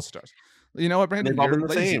East All Stars. You know what, Brandon? You're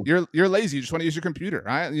lazy. You're lazy. You just want to use your computer,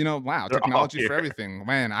 right? Wow, They're technology for everything.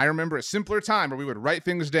 Man, I remember a simpler time where we would write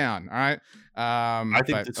things down. All right. I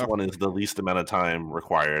think this one is the least amount of time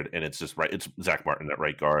required, and it's just right. It's Zach Martin at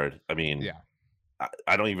right guard. I mean, yeah.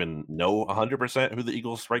 I don't even know 100% who the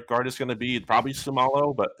Eagles' right guard is going to be. It's probably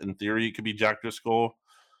Sumalo, but in theory, it could be Jack Driscoll.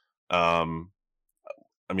 I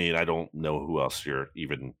mean, I don't know who else you're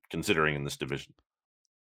even considering in this division.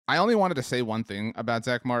 I only wanted to say one thing about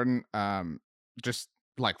Zach Martin, just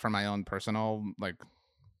like for my own personal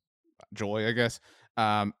joy, I guess.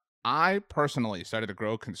 I personally started to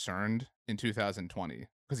grow concerned in 2020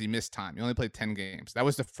 because he missed time. He only played 10 games. That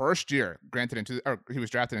was the first year, he was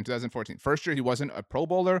drafted in 2014. First year he wasn't a Pro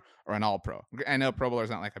Bowler or an All-Pro. I know Pro Bowler is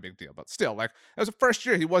not like a big deal, but still, that was the first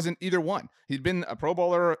year he wasn't either one. He'd been a Pro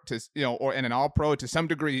Bowler and an All-Pro to some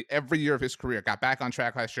degree every year of his career. Got back on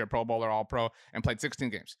track last year, Pro Bowler, All-Pro, and played 16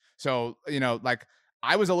 games. So,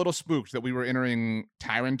 I was a little spooked that we were entering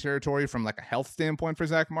Tyron territory from a health standpoint for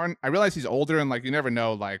Zach Martin. I realize he's older and you never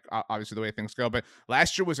know, obviously the way things go, but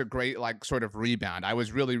last year was a great sort of rebound. I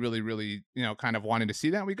was really, really, really, kind of wanting to see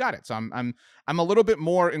that, and we got it. So I'm a little bit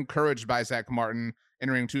more encouraged by Zach Martin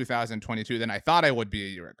entering 2022 than I thought I would be a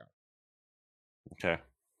year ago. Okay.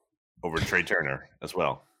 Over Trey Turner as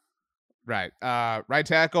well. Right. Right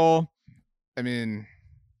tackle. I mean,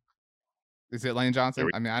 is it Lane Johnson?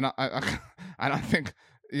 I mean, I don't think,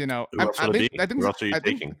 Who else are you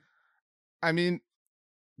taking? I mean,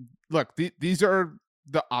 look, these are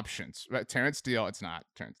the options, right? Terrence Steele, it's not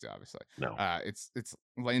Terrence Steele, obviously. No. It's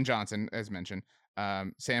Lane Johnson, as mentioned,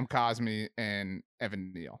 Sam Cosmi, and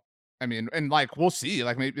Evan Neal. I mean, and we'll see.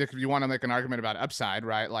 Maybe if you want to make an argument about upside,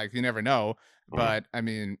 right? You never know. But I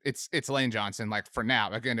mean, it's Lane Johnson. For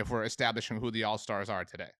now, again, if we're establishing who the All Stars are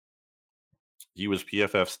today. He was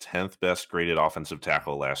PFF's 10th best graded offensive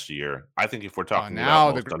tackle last year. I think if we're talking now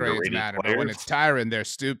about the grades matter, but when it's Tyron, they're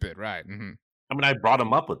stupid, right? Mm-hmm. I mean, I brought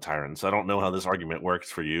him up with Tyron, so I don't know how this argument works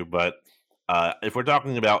for you. But if we're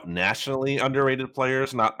talking about nationally underrated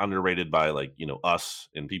players, not underrated by us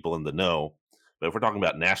and people in the know, but if we're talking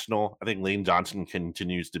about national, I think Lane Johnson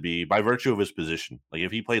continues to be, by virtue of his position,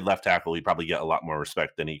 if he played left tackle, he'd probably get a lot more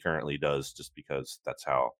respect than he currently does, just because that's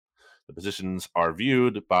how the positions are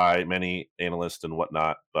viewed by many analysts and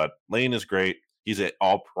whatnot. But Lane is great. He's an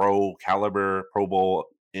all-pro caliber, Pro Bowl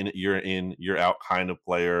in, year out kind of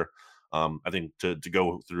player. I think to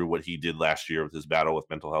go through what he did last year with his battle with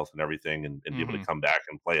mental health and everything and be able to come back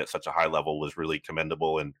and play at such a high level was really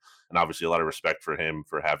commendable. And obviously a lot of respect for him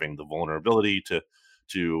for having the vulnerability to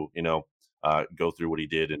go through what he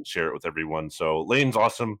did and share it with everyone. So Lane's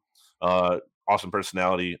awesome. Awesome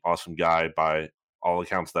personality, awesome guy by all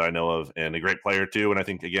accounts that I know of, and a great player too. And I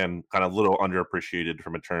think, again, kind of a little underappreciated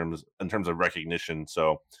in terms of recognition.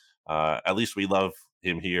 So at least we love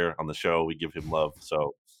him here on the show. We give him love.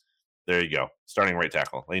 So there you go. Starting right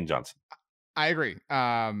tackle, Lane Johnson. I agree.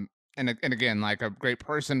 And and again, like a great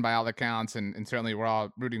person by all accounts, and certainly we're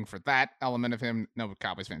all rooting for that element of him. No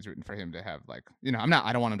Cowboys fans rooting for him to have like, I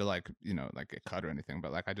don't want him to like, like get cut or anything,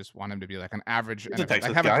 but like I just want him to be like an average He's a NFL, Texas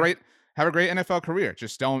like have guy. a great NFL career.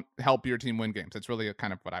 Just don't help your team win games. That's really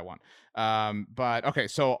kind of what I want. But okay,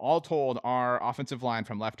 so all told, our offensive line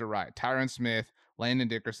from left to right: Tyron Smith, Landon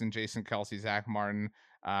Dickerson, Jason Kelce, Zach Martin,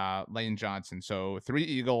 Lane Johnson. So 3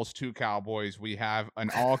 Eagles, 2 Cowboys. We have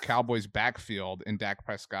an all Cowboys backfield in Dak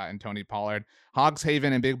Prescott and Tony Pollard. Hogs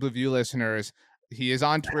Haven and Big Blue View listeners, he is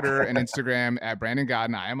on Twitter and Instagram at Brandon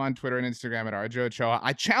Godden. I am on Twitter and Instagram at RJ Ochoa.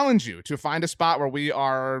 I challenge you to find a spot where we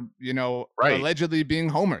are, Right. allegedly being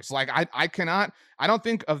homers. Like I don't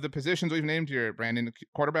think of the positions we've named here, Brandon,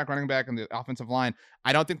 quarterback, running back, and the offensive line.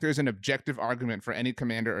 I don't think there's an objective argument for any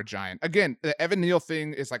Commander or Giant. Again, the Evan Neal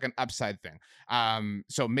thing is like an upside thing.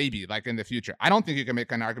 So maybe like in the future, I don't think you can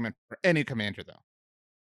make an argument for any Commander though,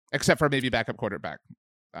 except for maybe backup quarterback.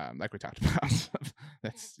 Like we talked about.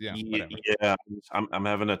 That's whatever. Yeah, I'm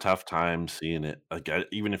having a tough time seeing it. Like,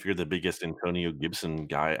 even if you're the biggest Antonio Gibson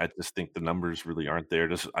guy, I just think the numbers really aren't there.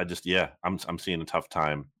 I'm seeing a tough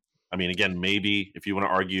time. I mean, again, maybe if you want to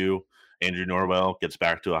argue Andrew Norwell gets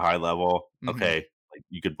back to a high level, okay, like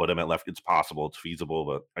you could put him at left. It's possible, it's feasible,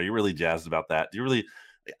 but are you really jazzed about that? Do you really,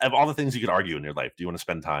 of all the things you could argue in your life, do you want to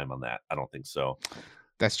spend time on that? I don't think so.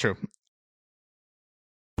 That's true.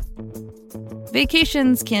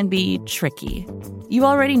 Vacations can be tricky. You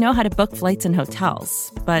already know how to book flights and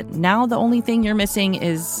hotels, but now the only thing you're missing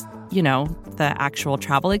is, the actual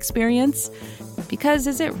travel experience. Because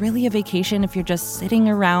is it really a vacation if you're just sitting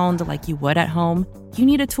around like you would at home? You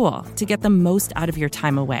need a tool to get the most out of your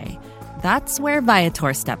time away. That's where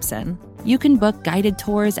Viator steps in. You can book guided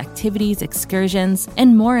tours, activities, excursions,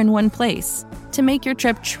 and more in one place to make your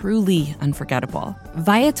trip truly unforgettable.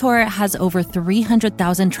 Viator has over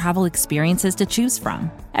 300,000 travel experiences to choose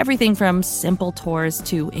from. Everything from simple tours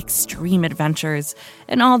to extreme adventures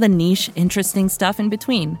and all the niche, interesting stuff in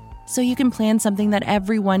between. So you can plan something that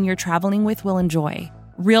everyone you're traveling with will enjoy.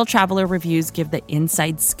 Real traveler reviews give the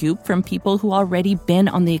inside scoop from people who already been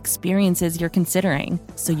on the experiences you're considering,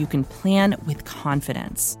 so you can plan with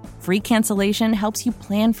confidence. Free cancellation helps you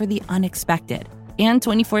plan for the unexpected. And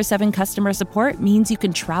 24/7 customer support means you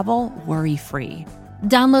can travel worry-free.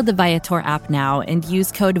 Download the Viator app now and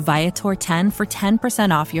use code Viator10 for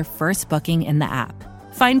 10% off your first booking in the app.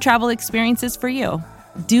 Find travel experiences for you.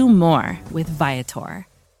 Do more with Viator.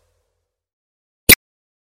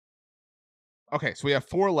 Okay, so we have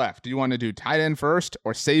 4 left. Do you want to do tight end first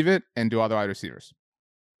or save it and do other wide receivers?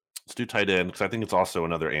 Let's do tight end because I think it's also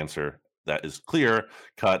another answer that is clear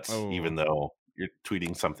cuts, even though you're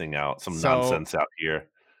tweeting something out, some nonsense out here.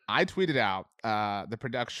 I tweeted out the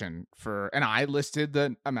production and I listed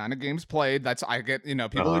the amount of games played. I get,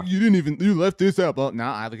 people like, you left this out. Well, no,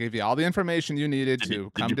 I gave you all the information you needed Did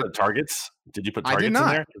you put targets? Did you put targets I did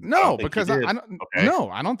not. in there? No, because I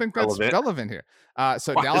don't think that's relevant here.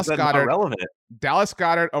 So Why Dallas is that Goedert, not relevant? Dallas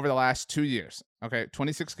Goedert over the last 2 years. Okay,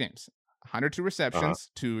 26 games. 102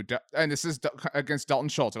 receptions and this is against Dalton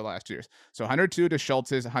Schultz over the last 2 years. So 102 to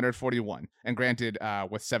Schultz's 141, and granted,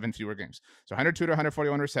 with 7 fewer games. So 102 to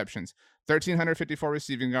 141 receptions, 1,354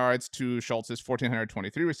 receiving yards to Schultz's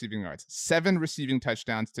 1,423 receiving yards, 7 receiving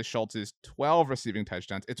touchdowns to Schultz's 12 receiving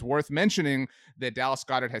touchdowns. It's worth mentioning that Dallas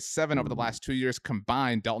Goedert has 7 over the last 2 years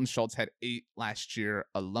combined. Dalton Schultz had 8 last year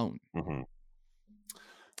alone.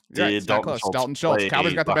 Did Dalton Schultz.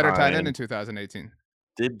 Cowboys got the better tight end in 2018.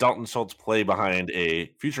 Did Dalton Schultz play behind a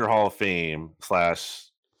future Hall of Fame /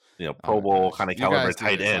 Pro Bowl kind of caliber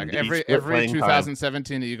tight end? Like every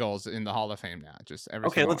 2017 Eagles in the Hall of Fame now.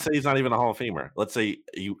 Let's say he's not even a Hall of Famer. Let's say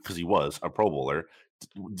because he was a Pro Bowler.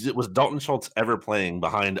 Was Dalton Schultz ever playing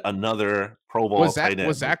behind another Pro Bowl tight end?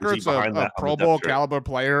 Was Zach Ertz a Pro Bowl caliber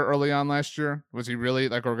player early on last year? Was he really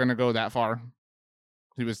we're going to go that far?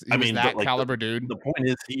 He was that caliber dude. The point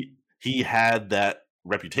is he had that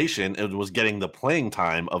reputation and was getting the playing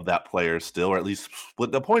time of that player still, or at least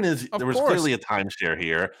split. The point is there was clearly a timeshare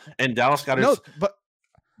here, and Dallas got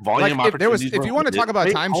volume opportunities. If you want to talk about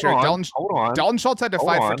timeshare, Dalton Schultz had to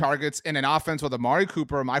fight for targets in an offense with Amari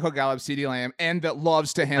Cooper, Michael Gallup, CeeDee Lamb, and that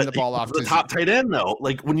loves to hand the ball off to the top tight end, though.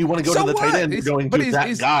 Like when you want to go to the tight end, you're going to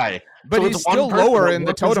that guy. But he's still lower in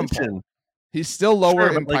the totem pole. He's still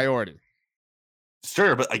lower in priority.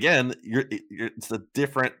 Sure, but again, it's a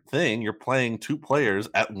different thing. You're playing 2 players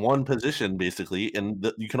at one position, basically,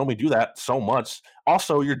 and you can only do that so much.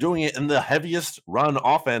 Also, you're doing it in the heaviest run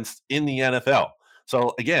offense in the NFL.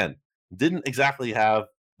 So, again, didn't exactly have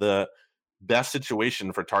the best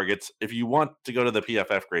situation for targets. If you want to go to the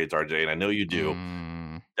PFF grades, RJ, and I know you do,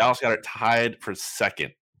 Dallas Goedert tied for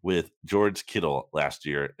second with George Kittle last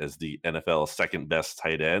year as the NFL's second best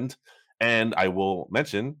tight end. And I will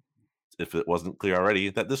mention, if it wasn't clear already,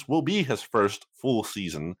 that this will be his first full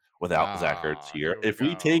season without Zach Ertz here. Here we If we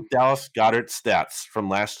go. take Dallas Goedert's stats from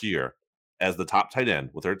last year as the top tight end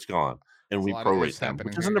with Ertz gone, and we prorate them,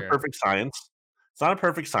 which isn't a perfect science. It's not a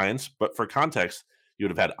perfect science, but for context, you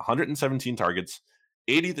would have had 117 targets,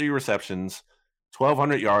 83 receptions,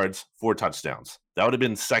 1,200 yards, 4 touchdowns. That would have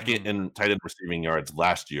been second in tight end receiving yards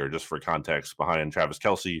last year, just for context, behind Travis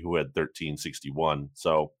Kelce, who had 1,361.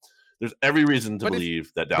 So there's every reason to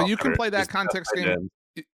believe that Dallas. But you can play that context game.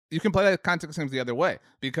 You can play that context game the other way,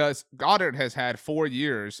 because Goddard has had 4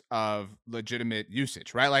 years of legitimate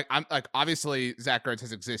usage, right? Like, I'm like, obviously Zach Ertz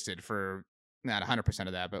has existed for not 100%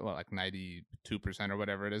 of that, but like 92% or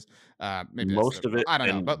whatever it is. Maybe most of it. I don't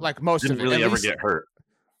know, but like most of it didn't really ever get hurt.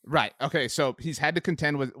 Right. Okay. So he's had to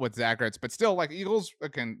contend with Zach Ertz, but still, like, Eagles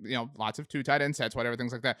can, lots of 2 tight end sets, whatever,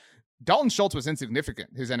 things like that. Dalton Schultz was insignificant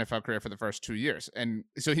his NFL career for the first 2 years. And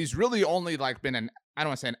so he's really only like been I don't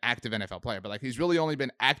want to say an active NFL player, but like he's really only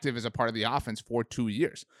been active as a part of the offense for 2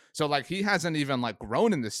 years. So like he hasn't even like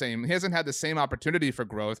grown in he hasn't had the same opportunity for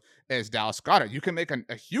growth as Dallas Goedert. You can make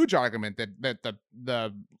a huge argument that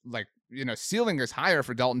the like, ceiling is higher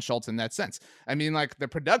for Dalton Schultz in that sense. I mean, like, the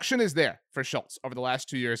production is there for Schultz over the last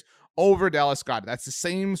 2 years over Dallas Goedert. That's the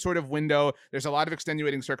same sort of window. There's a lot of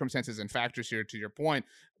extenuating circumstances and factors here, to your point,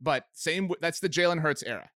 but that's the Jalen Hurts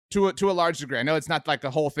era to a large degree. I know it's not like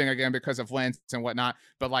the whole thing again because of Wentz and whatnot,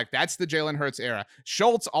 but like that's the Jalen Hurts era.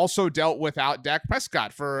 Schultz also dealt without Dak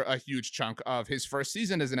Prescott for a huge chunk of his first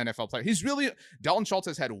season as an NFL player. Dalton Schultz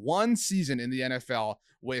has had 1 season in the NFL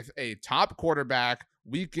with a top quarterback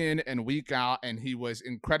week in and week out, and he was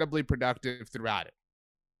incredibly productive throughout it.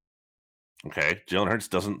 Okay, Jalen Hurts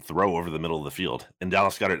doesn't throw over the middle of the field, and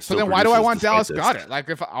Dallas Goedert. So then, why do I want Dallas Goedert? Like,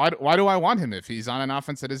 why do I want him if he's on an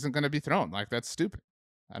offense that isn't going to be thrown? Like, that's stupid.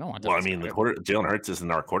 I don't want. Well, I mean, Jalen Hurts isn't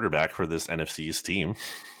our quarterback for this NFC's team.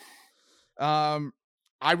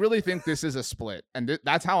 I really think this is a split, and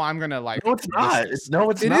that's how I'm gonna like. No, it's not. It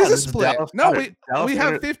not. Is a split. No, we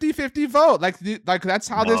have 50-50 vote. Like that's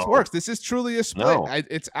how this works. This is truly a split. No.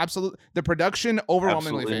 It's absolute. The production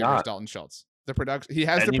overwhelmingly favors not. Dalton Schultz. The production, he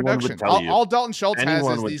has Anyone the production. All Dalton Schultz has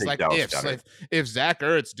is these like ifs. If Zach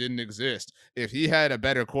Ertz didn't exist, if he had a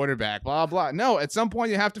better quarterback, blah blah. No, at some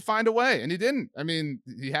point you have to find a way, and he didn't. I mean,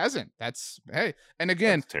 he hasn't. And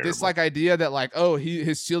again, this like idea that like, oh,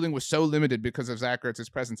 his ceiling was so limited because of Zach Ertz's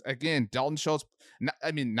presence. Again, Dalton Schultz.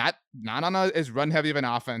 Not on as run heavy of an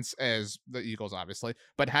offense as the Eagles, obviously,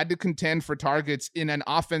 but had to contend for targets in an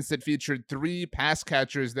offense that featured 3 pass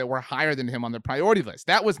catchers that were higher than him on the priority list.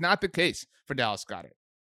 That was not the case for Dallas Goedert.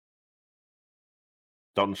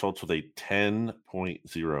 Dalton Schultz with a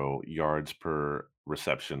 10.0 yards per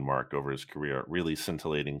reception mark over his career. Really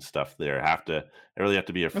scintillating stuff there. I really have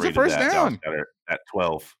to be afraid of that. Down. Dallas Goedert at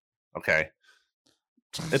 12. Okay.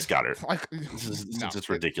 It's Goddard. This is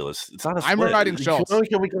ridiculous. It's not a split. I'm writing Schultz. We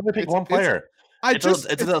can only pick one player. It's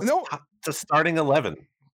a starting 11.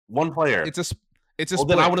 One player. It's a split. Well,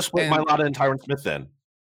 then I would have split my lot in Tyron Smith then.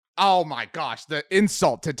 Oh my gosh, the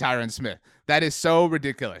insult to Tyron Smith. That is so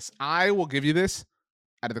ridiculous. I will give you this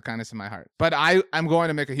out of the kindness of my heart. But I'm going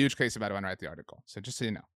to make a huge case about it when I write the article. So just so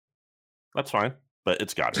you know. That's fine. But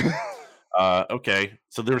it's Goddard. Okay.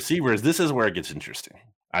 So the receivers, this is where it gets interesting,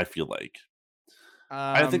 I feel like.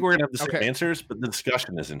 I think we're going to have the same answers, but the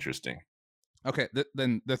discussion is interesting. Okay,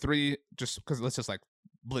 then the 3, just because let's just like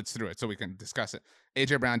blitz through it so we can discuss it.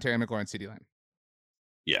 A.J. Brown, Terry McLaurin, and CeeDee Lamb.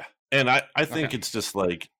 Yeah, and I think it's just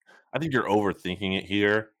like, I think you're overthinking it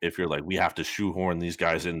here if you're like, we have to shoehorn these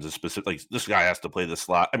guys into specific, like this guy has to play the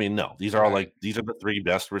slot. I mean, no, these are all like, these are the 3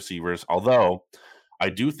 best receivers. Although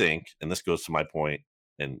I do think, and this goes to my point,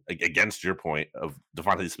 and against your point of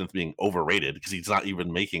Devontae Smith being overrated because he's not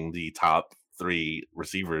even making the top 3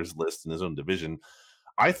 receivers list in his own division.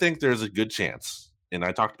 I think there's a good chance, and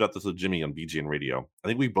I talked about this with Jimmy on BGN Radio. I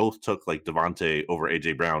think we both took like Devontae over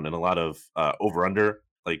AJ Brown and a lot of over under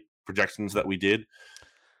like projections that we did.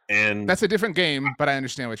 And that's a different game, but I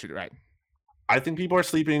understand what you're right. I think people are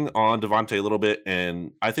sleeping on Devontae a little bit,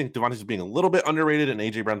 and I think Devontae's being a little bit underrated and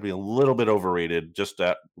AJ Brown's being a little bit overrated just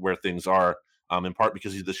at where things are, in part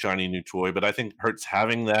because he's the shiny new toy. But I think Hurts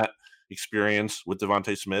having that experience with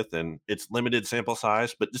Devontae Smith, and it's limited sample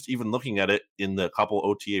size, but just even looking at it in the couple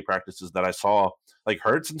OTA practices that I saw, like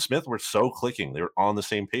Hurts and Smith were so clicking. They were on the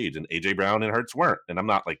same page, and AJ Brown and Hurts weren't. And I'm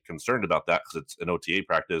not like concerned about that because it's an OTA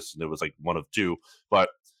practice and it was like 1 of 2. But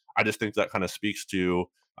I just think that kind of speaks to,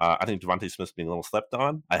 I think Devontae Smith being a little slept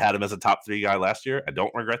on. I had him as a top 3 guy last year. I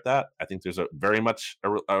don't regret that. I think there's a very much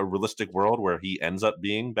a realistic world where he ends up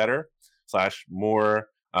being better / more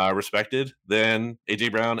respected than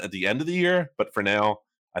AJ Brown at the end of the year. But for now,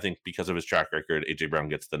 I think because of his track record, AJ Brown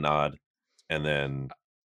gets the nod, and then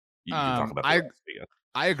you can talk about the rest.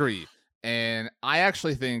 I agree. And I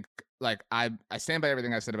actually think, like, I stand by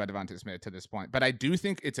everything I said about Devontae Smith to this point, but I do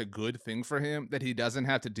think it's a good thing for him that he doesn't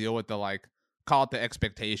have to deal with the, like, call it the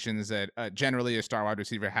expectations that generally a star wide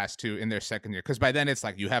receiver has to in their second year. Because by then it's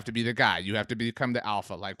like, you have to be the guy, you have to become the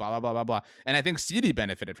alpha, like blah, blah, blah, blah, blah. And I think CD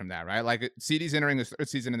benefited from that, right? Like CD's entering his third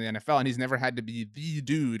season in the NFL, and he's never had to be the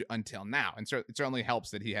dude until now. And so it certainly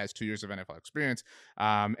helps that he has 2 years of NFL experience.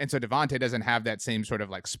 And so Devontae doesn't have that same sort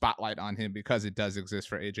of like spotlight on him because it does exist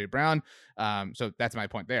for AJ Brown. So that's my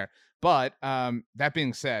point there. But that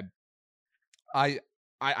being said, I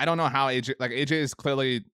don't know how AJ is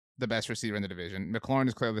clearly the best receiver in the division. McLaurin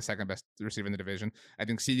is clearly the second best receiver in the division. I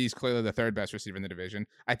think CD is clearly the third best receiver in the division.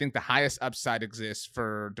 I think the highest upside exists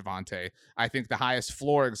for Devontae. I think the highest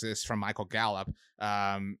floor exists from Michael Gallup.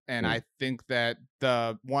 And I think that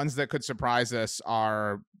the ones that could surprise us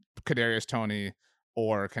are Kadarius Toney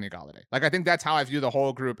or Kenny Golladay. Like, I think that's how I view the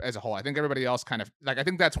whole group as a whole. I think everybody else kind of, like, I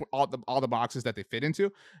think that's all the boxes that they fit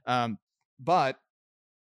into. But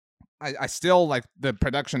I still, like, the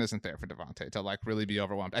production isn't there for Devontae to, like, really be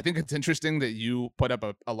overwhelmed. I think it's interesting that you put up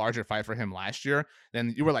a larger fight for him last year,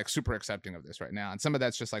 then you were, like, super accepting of this right now. And some of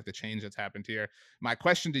that's just, like, the change that's happened here. My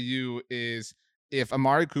question to you is, if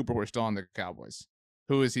Amari Cooper were still on the Cowboys,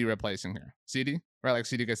 who is he replacing here? CD? Right? Like,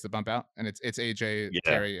 CD gets the bump out, and it's AJ,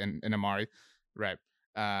 Terry, and Amari. Right.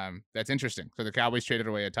 That's interesting. So the Cowboys traded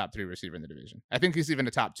away a top 3 receiver in the division. I think he's even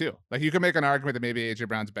a top 2. Like, you can make an argument that maybe AJ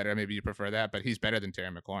Brown's better. Maybe you prefer that, but he's better than Terry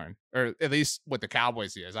McLaurin, or at least with the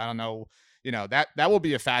Cowboys he is. I don't know. You know, that will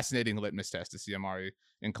be a fascinating litmus test to see Amari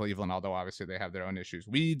in Cleveland, although obviously they have their own issues.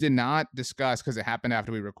 We did not discuss, because it happened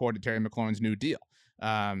after we recorded, Terry McLaurin's new deal.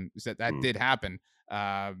 That did happen.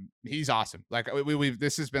 He's awesome. Like, we've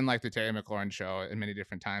this has been like the Terry McLaurin show in many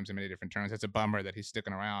different times and many different terms. It's a bummer that he's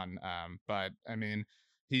sticking around. But I mean,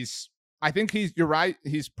 you're right.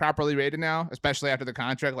 He's properly rated now, especially after the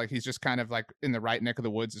contract. Like, he's just kind of like in the right neck of the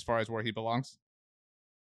woods as far as where he belongs.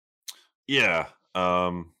 Yeah.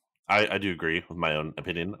 I do agree with my own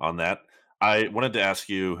opinion on that. I wanted to ask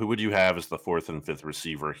you, who would you have as the 4th and 5th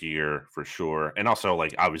receiver here for sure? And also,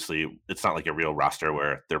 like, obviously it's not like a real roster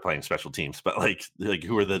where they're playing special teams, but like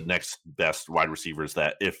who are the next best wide receivers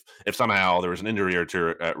that if somehow there was an injury or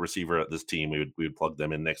to a receiver at this team, we would plug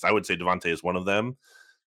them in next? I would say Devontae is one of them.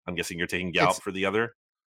 I'm guessing you're taking Gallup for the other.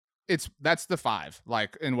 That's the 5,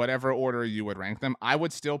 like, in whatever order you would rank them. I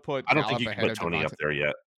would still put. I don't think you can put Toney up there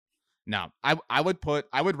yet. No, I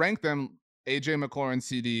would rank them AJ McLaurin,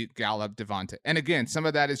 CD, Gallup, Devontae. And again, some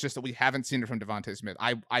of that is just that we haven't seen it from Devontae Smith.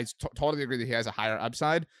 I totally agree that he has a higher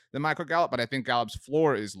upside than Michael Gallup, but I think Gallup's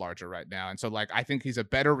floor is larger right now. And so, like, I think he's a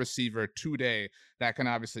better receiver today. That can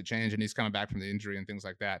obviously change, and he's coming back from the injury and things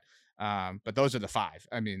like that. But those are the 5.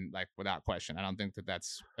 I mean, like, without question. I don't think that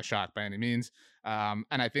that's a shock by any means. And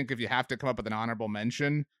I think if you have to come up with an honorable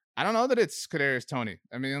mention, I don't know that it's Kadarius Toney.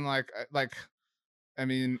 I mean,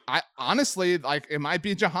 I honestly, like, it might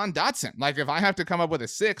be Jahan Dotson. Like, if I have to come up with a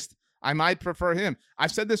 6th, I might prefer him.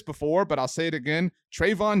 I've said this before, but I'll say it again.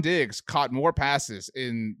 Trayvon Diggs caught more passes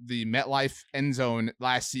in the MetLife end zone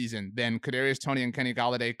last season than Kadarius Toney and Kenny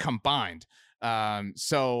Golladay combined.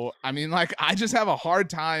 So I mean, like, I just have a hard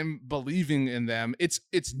time believing in them. It's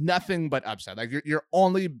nothing but upside. Like, you're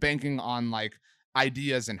only banking on, like,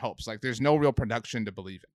 ideas and hopes. Like, there's no real production to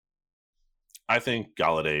believe in. I think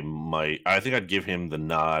Golladay I think I'd give him the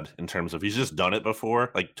nod in terms of he's just done it before.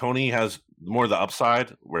 Like, Toney has more of the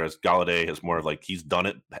upside, whereas Golladay has more of, like, he's done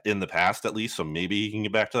it in the past at least. So maybe he can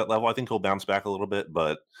get back to that level. I think he'll bounce back a little bit,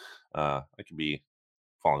 but I could be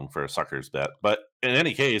falling for a sucker's bet. But in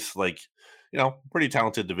any case, like, you know, pretty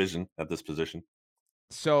talented division at this position.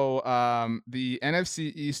 So the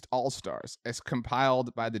NFC East All-Stars, as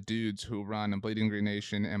compiled by the dudes who run Bleeding Green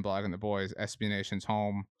Nation and Blogging the Boys, SB Nation's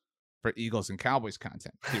home for Eagles and Cowboys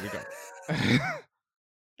content. Here we go.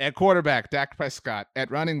 At quarterback, Dak Prescott. At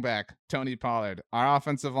running back, Tony Pollard. Our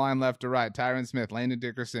offensive line left to right, Tyron Smith, Landon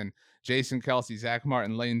Dickerson, Jason Kelce, Zach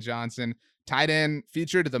Martin, Lane Johnson. Tight end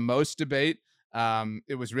featured the most debate.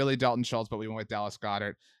 It was really Dalton Schultz, but we went with Dallas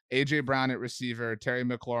Goedert. AJ Brown at receiver, Terry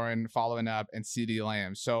McLaurin following up, and CeeDee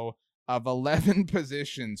Lamb. So of 11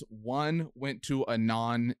 positions, 1 went to a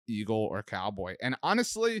non-Eagle or Cowboy. And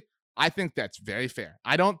honestly, I think that's very fair.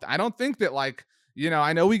 I don't think that, like,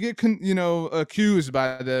 I know we get accused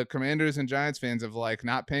by the Commanders and Giants fans of like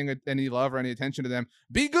not paying any love or any attention to them.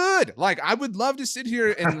 Be good. Like I would love to sit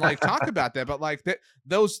here and like talk about that, but like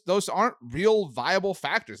those aren't real viable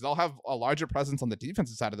factors. They'll have a larger presence on the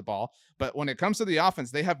defensive side of the ball, but when it comes to the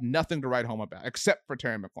offense, they have nothing to write home about except for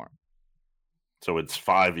Terry McLaurin. So it's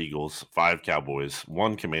 5 Eagles, 5 Cowboys,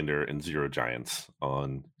 1 Commander, and 0 Giants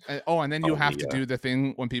on. And then you have to do the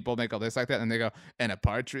thing when people make a list like that and they go, and a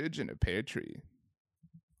partridge in a pear tree.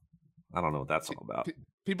 I don't know what that's all about.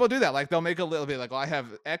 People do that. Like they'll make a little bit like, well, I have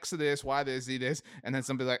X of this, Y this, Z this, and then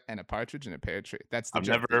somebody like, and a partridge in a pear tree. That's the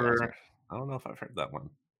joke. I don't know if I've heard that one.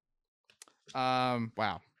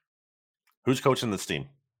 Wow. Who's coaching this team?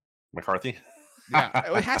 McCarthy?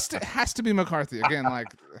 Yeah, it has to be McCarthy again. Like,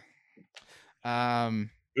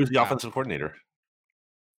 who's the offensive coordinator?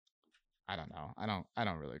 I don't know. I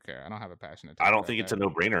don't really care. I don't have a passionate. I don't think it's a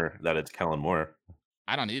no-brainer that it's Kellen Moore.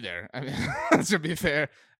 I don't either. I mean, to be fair,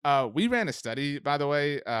 we ran a study, by the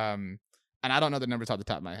way, and I don't know the numbers off the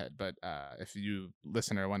top of my head, but if you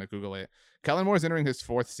listener want to Google it, Kellen Moore is entering his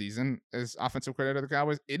 4th season as offensive coordinator of the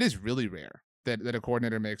Cowboys. It is really rare that a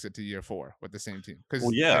coordinator makes it to year 4 with the same team because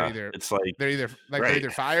they're either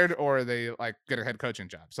fired or they like get a head coaching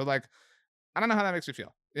job. So like, I don't know how that makes me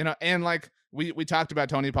feel, and like we talked about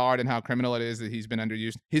Tony Pollard and how criminal it is that he's been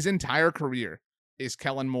underused. His entire career is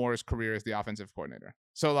Kellen Moore's career as the offensive coordinator.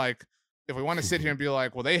 So like, if we want to sit here and be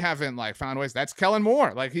like, well, they haven't like found ways, that's Kellen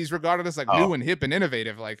Moore. Like he's regarded as like new and hip and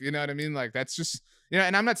innovative. Like, you know what I mean? Like that's just,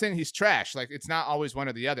 and I'm not saying he's trash. Like it's not always one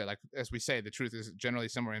or the other. Like, as we say, the truth is generally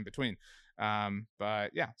somewhere in between.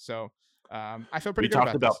 But yeah, so I feel pretty good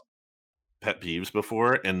about this. Pet peeves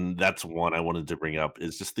before, and that's one I wanted to bring up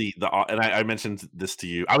is just the and I mentioned this to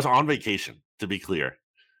you. I was on vacation, to be clear,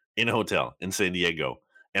 in a hotel in San Diego,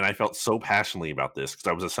 and I felt so passionately about this because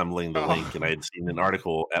I was assembling the link and I had seen an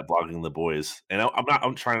article at Blogging the Boys, and I'm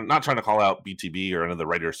not trying to call out BTB or another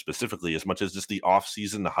writer specifically as much as just the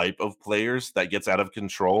off-season hype of players that gets out of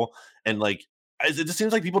control, and like it just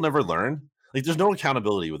seems like people never learn. Like there's no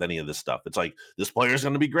accountability with any of this stuff. It's like this player is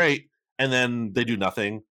going to be great, and then they do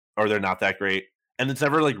nothing. Or they're not that great, and it's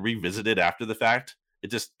never like revisited after the fact.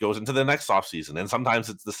 It just goes into the next offseason, and sometimes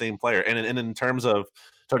it's the same player. And in terms of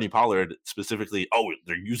Tony Pollard specifically,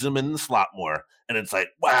 they're using him in the slot more, and it's like,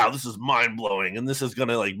 wow, this is mind blowing, and this is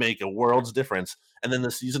gonna like make a world's difference. And then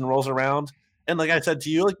the season rolls around, and like I said to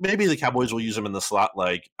you, like maybe the Cowboys will use him in the slot,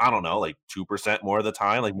 like I don't know, like 2% more of the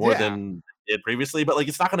time, like more than it previously, but like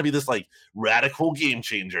it's not going to be this like radical game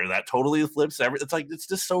changer that totally flips everything. It's like it's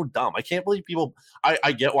just so dumb. I can't believe people.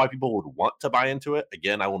 I get why people would want to buy into it.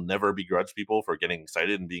 Again, I will never begrudge people for getting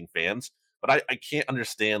excited and being fans, but I can't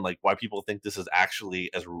understand like why people think this is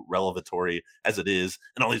actually as revelatory as it is.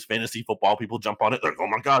 And all these fantasy football people jump on it. They're like, oh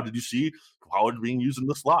my god, did you see Pollard being used in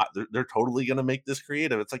the slot? They're totally going to make this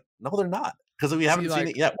creative. It's like, no, they're not, because we haven't seen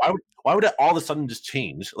it yet. Why would it all of a sudden just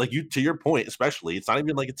change? Like to your point, especially, it's not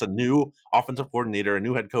even like it's a new offensive coordinator, a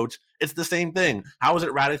new head coach. It's the same thing. How is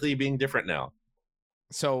it radically being different now?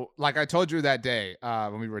 So like I told you that day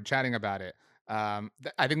when we were chatting about it, I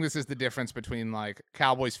think this is the difference between like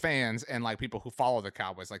Cowboys fans and like people who follow the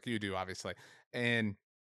Cowboys like you do, obviously. And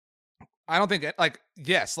I don't think I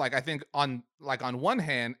think on one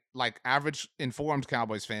hand, like average informed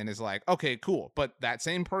Cowboys fan is like, okay, cool. But that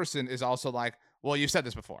same person is also like, well, you've said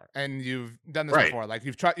this before and you've done this before. Like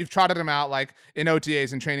you've trotted them out like in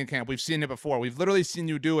OTAs and training camp. We've seen it before. We've literally seen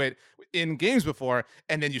you do it in games before,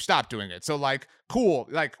 and then you stopped doing it. So like, cool.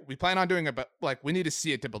 Like we plan on doing it, but like we need to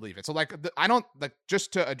see it to believe it. So like, I don't like,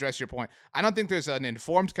 just to address your point, I don't think there's an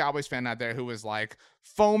informed Cowboys fan out there who is like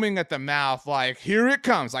foaming at the mouth, like here it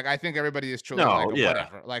comes. Like I think everybody is truly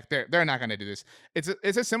whatever. Like they're not going to do this.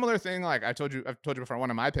 It's a similar thing. Like I've told you before. One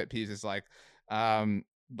of my pet peeves is like Matt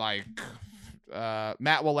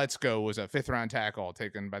Waletzko was a 5th-round tackle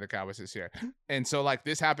taken by the Cowboys this year. And so like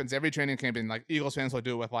this happens every training camp, and like Eagles fans will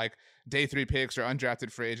do it with like day 3 picks or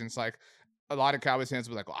undrafted free agents. Like a lot of Cowboys fans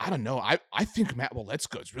will be like, well, I don't know. I think Matt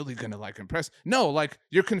Waletzko is really going to like impress. No, like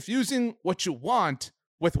you're confusing what you want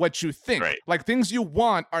with what you think. Right. Like things you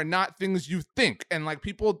want are not things you think. And like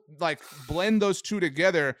people like blend those two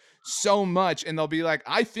together so much, and they'll be like,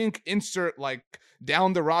 I think insert like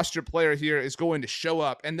down the roster player here is going to show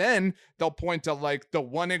up. And then they'll point to like the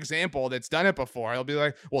one example that's done it before. It'll be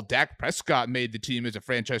like, well, Dak Prescott made the team as a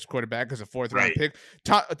franchise quarterback as a 4th-round pick.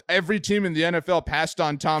 Every team in the NFL passed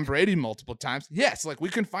on Tom Brady multiple times. Yes, like we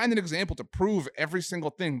can find an example to prove every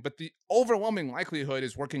single thing, but the overwhelming likelihood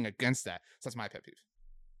is working against that. So that's my pet peeve.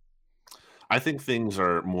 I think things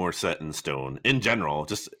are more set in stone in general,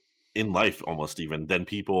 just in life almost even, than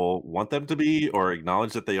people want them to be or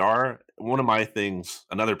acknowledge that they are. One of my things,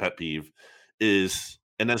 another pet peeve, is,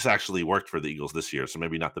 and this actually worked for the Eagles this year, so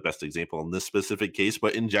maybe not the best example in this specific case,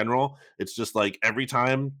 but in general, it's just like every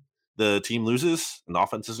time the team loses and the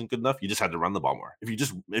offense isn't good enough, you just had to run the ball more.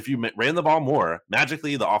 If you ran the ball more,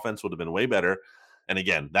 magically the offense would have been way better. And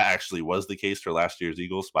again, that actually was the case for last year's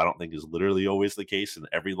Eagles, but I don't think is literally always the case in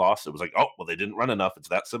every loss. It was like, oh, well, they didn't run enough. It's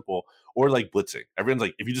that simple. Or like blitzing. Everyone's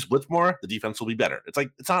like, if you just blitz more, the defense will be better. It's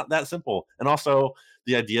like, it's not that simple. And also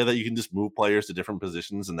the idea that you can just move players to different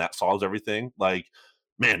positions and that solves everything. Like,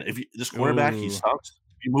 man, if you, this quarterback, he sucks.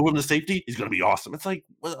 If you move him to safety, he's going to be awesome. It's like,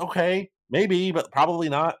 well, okay, maybe, but probably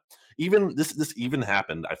not. Even this even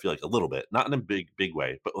happened, I feel like a little bit, not in a big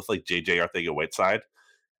way, but with like JJ Arcega-Whiteside.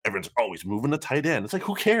 Everyone's always moving to tight end. It's like,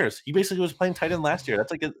 who cares? He basically was playing tight end last year.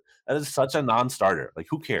 That is such a non-starter. Like,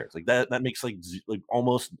 who cares? Like that makes like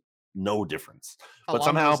almost no difference. But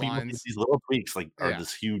somehow people think these little tweaks like are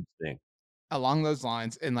this huge thing. Along those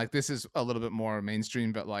lines, and like this is a little bit more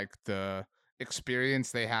mainstream, but like the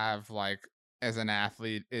experience they have like as an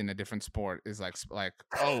athlete in a different sport is like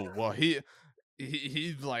oh well he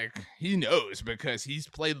like he knows because he's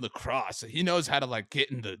played lacrosse, so he knows how to like get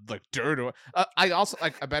in the like dirt. Or I also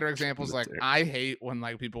like a better example is like I hate when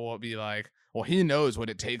like people will be like, well, he knows what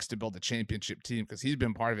it takes to build a championship team because he's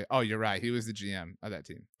been part of it. Oh, you're right, he was the GM of that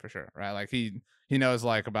team for sure, right? Like he knows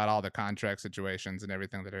like about all the contract situations and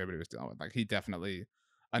everything that everybody was dealing with. Like he definitely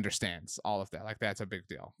understands all of that. Like that's a big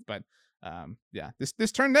deal. But yeah,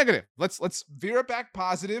 this turned negative. Let's veer it back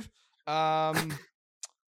positive.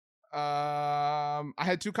 I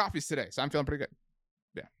had 2 coffees today, so I'm feeling pretty good.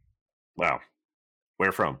 Yeah. Wow.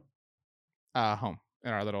 Where from? Home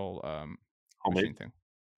in our little machine thing.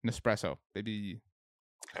 Nespresso, baby.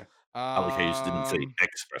 Okay. I like how you just didn't say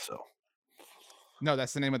espresso. No,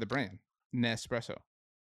 that's the name of the brand. Nespresso.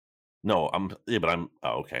 No,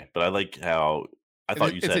 okay. But I like how I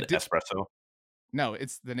thought you said espresso. No,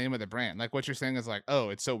 it's the name of the brand. Like what you're saying is like, oh,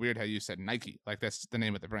 it's so weird how you said Nike. Like that's the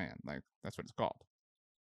name of the brand. Like that's what it's called.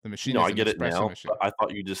 The machine. No, I get it now. But I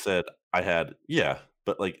thought you just said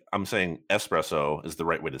but like I'm saying espresso is the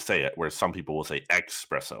right way to say it, where some people will say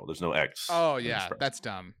espresso. There's no X. Oh yeah, that's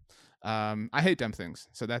dumb. I hate dumb things,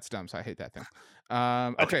 so that's dumb. So I hate that thing.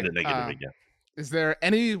 Okay. Is there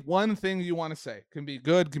any one thing you want to say? Can be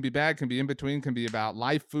good, can be bad, can be in between, can be about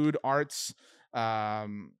life, food, arts,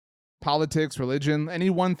 politics, religion. Any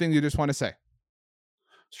one thing you just want to say?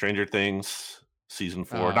 Stranger Things season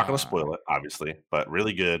 4. Not going to spoil it, obviously, but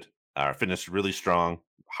really good. Finished really strong.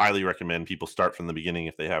 Highly recommend people start from the beginning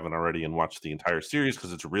if they haven't already and watch the entire series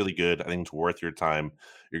because it's really good. I think it's worth your time.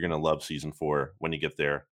 You're going to love season 4 when you get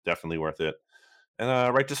there. Definitely worth it. And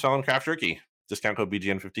Right to Spell and Craft Jerky. Discount code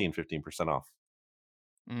BGN15, 15% off.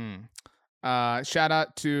 Shout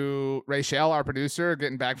out to Rachel, our producer,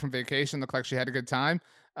 getting back from vacation. Looked like she had a good time.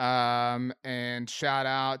 And shout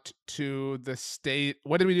out to the state.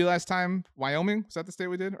 What did we do last time? Wyoming? Was that the state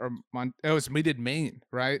we did? Or we did Maine,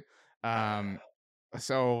 right?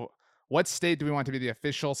 So what state do we want to be the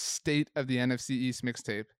official state of the NFC East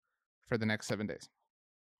mixtape for the next 7 days?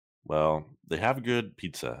 Well, they have good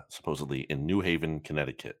pizza, supposedly, in New Haven,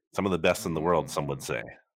 Connecticut. Some of the best in the world, some would say.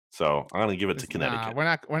 So I'm gonna give it to Connecticut.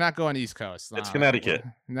 We're not going East Coast. It's Connecticut.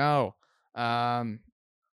 No. Oregon.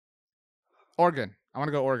 I want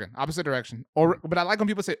to go Oregon. Opposite direction. But I like when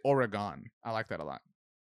people say Oregon. I like that a lot.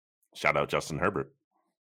 Shout out Justin Herbert.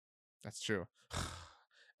 That's true.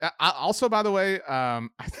 Also, by the way,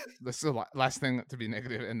 this is the last thing to be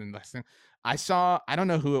negative, and then last thing. I don't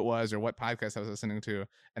know who it was or what podcast I was listening to,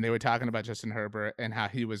 and they were talking about Justin Herbert and how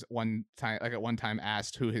he was at one time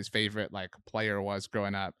asked who his favorite like player was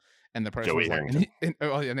growing up, and the person Joey was Harrington.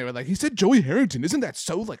 like, and they were like, he said Joey Harrington. Isn't that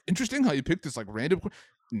so like interesting how you picked this like random?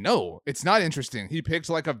 No, it's not interesting. He picked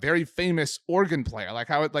like a very famous Oregon player. Like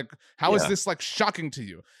how is this like shocking to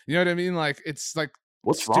you? You know what I mean? Like it's like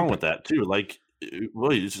what's wrong with that too? Like.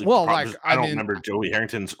 I don't remember Joey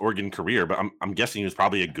Harrington's Oregon career, but I'm guessing he was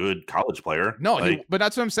probably a good college player. No, but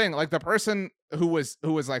that's what I'm saying. Like the person who was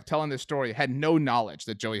like telling this story had no knowledge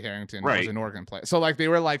that Joey Harrington was an Oregon player. So like they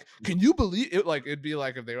were like, "Can you believe it?" Like it'd be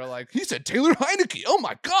like if they were like, "He said Taylor Heineke." Oh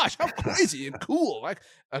my gosh, how crazy and cool! Like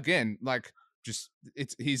again, like. Just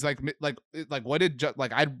he's like what did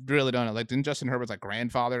I really don't know, like didn't Justin Herbert's like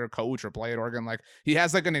grandfather coach or play at Oregon? Like he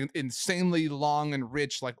has like an insanely long and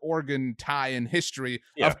rich like Oregon tie in history.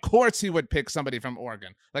 Of course he would pick somebody from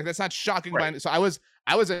Oregon. Like that's not shocking. So I was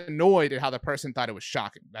annoyed at how the person thought it was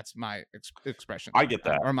shocking. That's my expression. I get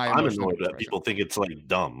that. I'm annoyed that people think it's like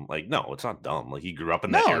dumb. Like no, it's not dumb. Like he grew up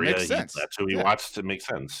in that area. That's who he watched. It makes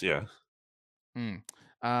sense. Yeah.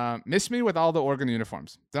 Miss me with all the Oregon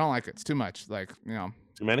uniforms. Don't like it. It's too much. Like, you know,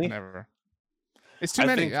 too many. Whatever. It's too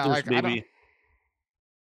many. Yeah, like maybe.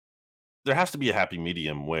 there has to be a happy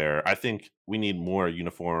medium where I think we need more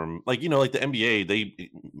uniform, like, like the NBA,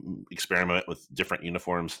 they experiment with different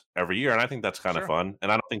uniforms every year. And I think that's kind of fun.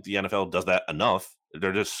 And I don't think the NFL does that enough.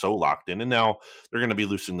 They're just so locked in. And now they're going to be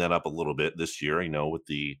loosening that up a little bit this year, with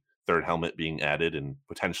the third helmet being added and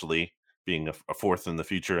potentially being a fourth in the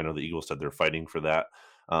future. I know the Eagles said they're fighting for that.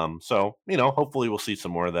 So, hopefully we'll see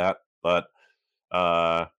some more of that. But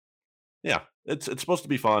yeah, it's supposed to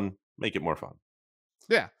be fun. Make it more fun.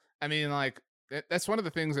 Yeah. I mean, like, that's one of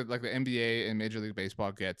the things that like the NBA and Major League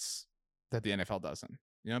Baseball gets that the NFL doesn't.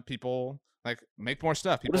 People like make more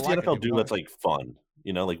stuff. People what does the NFL do that's like fun?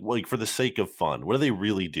 Like for the sake of fun. What do they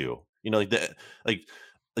really do? Like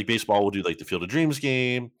baseball will do like the Field of Dreams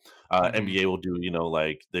game. NBA will do,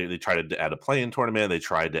 like they tried to add a play-in tournament. They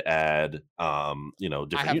tried to add,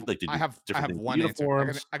 different. I have one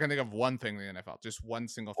answer. I can think of one thing in the NFL, just one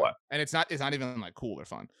single thing, and it's not even like cool or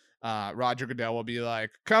fun. Roger Goodell will be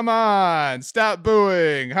like, "Come on, stop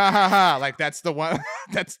booing, ha ha ha!" Like that's the one.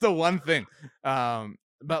 That's the one thing.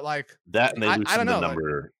 But like that, and they loosen the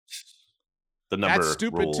number. The number that's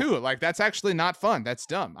stupid rule. Too. Like that's actually not fun. That's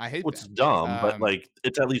dumb. I hate. It's dumb, but like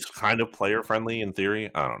it's at least kind of player friendly in theory.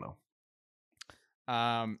 I don't know.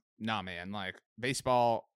 Nah, man. Like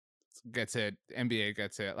baseball gets it, NBA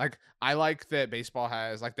gets it. Like I like that baseball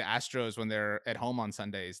has like the Astros when they're at home on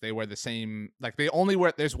Sundays, they wear the same. Like they only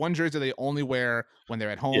wear. There's one jersey they only wear when they're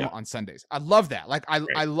at home on Sundays. I love that. Like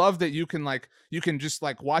I love that you can just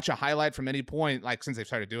like watch a highlight from any point. Like since they've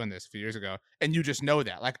started doing this a few years ago, and you just know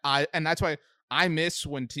that. And that's why. I miss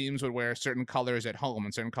when teams would wear certain colors at home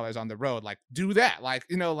and certain colors on the road. Like, do that. Like,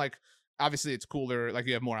 like, obviously it's cooler. Like,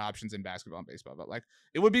 you have more options in basketball and baseball. But, like,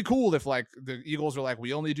 it would be cool if, like, the Eagles were like,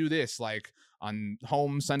 we only do this, like, on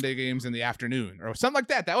home Sunday games in the afternoon or something like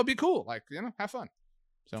that. That would be cool. Like, have fun.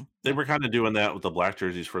 So they were kind of doing that with the black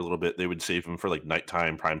jerseys for a little bit. They would save them for like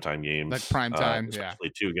nighttime, primetime games, like primetime,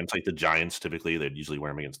 especially too against like the Giants. Typically, they'd usually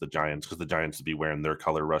wear them against the Giants because the Giants would be wearing their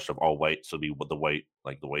color rush of all white, so it'd be the white,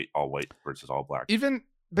 like the white, all white versus all black. Even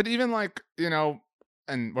like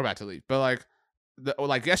and we're about to leave, but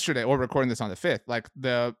like yesterday, we're recording this on the 5th.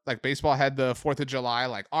 Like baseball had the 4th of July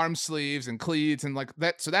like arm sleeves and cleats and like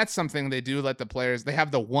that. So that's something they do. Let the players, they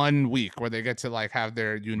have the 1 week where they get to like have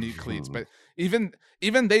their unique cleats. But even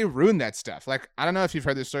they ruin that stuff. Like I don't know if you've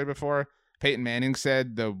heard this story before. Peyton Manning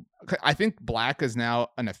said I think black is now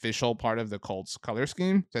an official part of the Colts color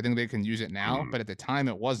scheme. So I think they can use it now. But at the time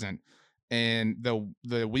it wasn't. And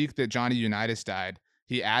the week that Johnny Unitas died,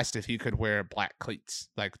 he asked if he could wear black cleats,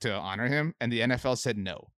 like to honor him, and the NFL said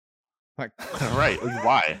no. Like, right? Like,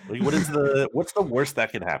 why? Like, what's the worst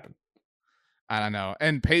that could happen? I don't know.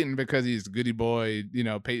 And Peyton, because he's goody boy,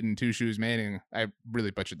 Peyton Two Shoes Manning. I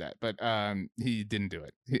really butchered that, but he didn't do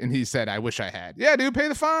it, and he said, "I wish I had." Yeah, dude, pay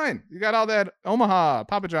the fine. You got all that Omaha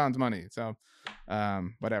Papa John's money, so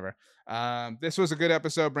whatever. This was a good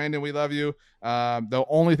episode, Brandon. We love you. The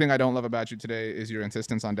only thing I don't love about you today is your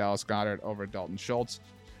insistence on Dallas Goedert over Dalton Schultz.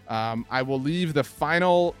 I will leave the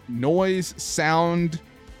final noise, sound,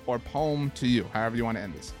 or poem to you, however you want to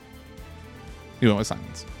end this. You went with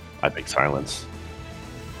silence. I pick silence.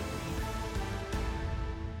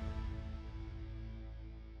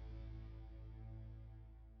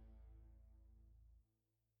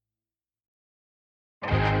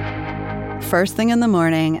 First thing in the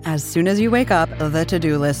morning, as soon as you wake up, the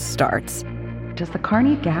to-do list starts. Does the car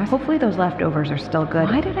need gas? Hopefully those leftovers are still good.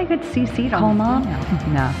 Why did I get CC'd on Mom?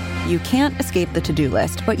 No. You can't escape the to-do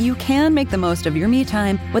list, but you can make the most of your me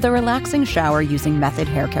time with a relaxing shower using Method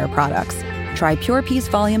Hair Care products. Try Pure Peace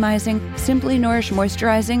Volumizing, Simply Nourish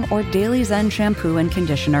Moisturizing, or Daily Zen Shampoo and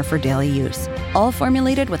Conditioner for daily use. All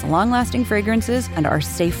formulated with long-lasting fragrances and are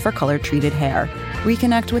safe for color-treated hair.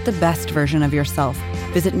 Reconnect with the best version of yourself.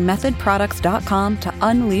 Visit methodproducts.com to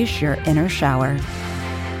unleash your inner shower.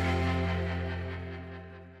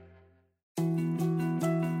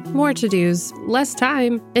 More to-dos, less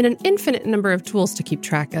time, and an infinite number of tools to keep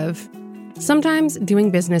track of. Sometimes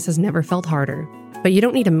doing business has never felt harder, but you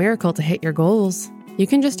don't need a miracle to hit your goals. You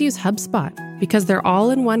can just use HubSpot, because their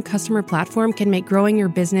all-in-one customer platform can make growing your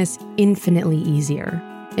business infinitely easier.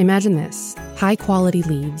 Imagine this: high-quality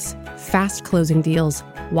leads, fast closing deals,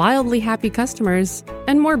 wildly happy customers,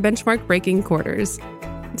 and more benchmark-breaking quarters.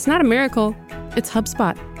 It's not a miracle, it's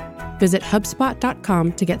HubSpot. Visit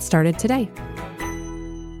HubSpot.com to get started today.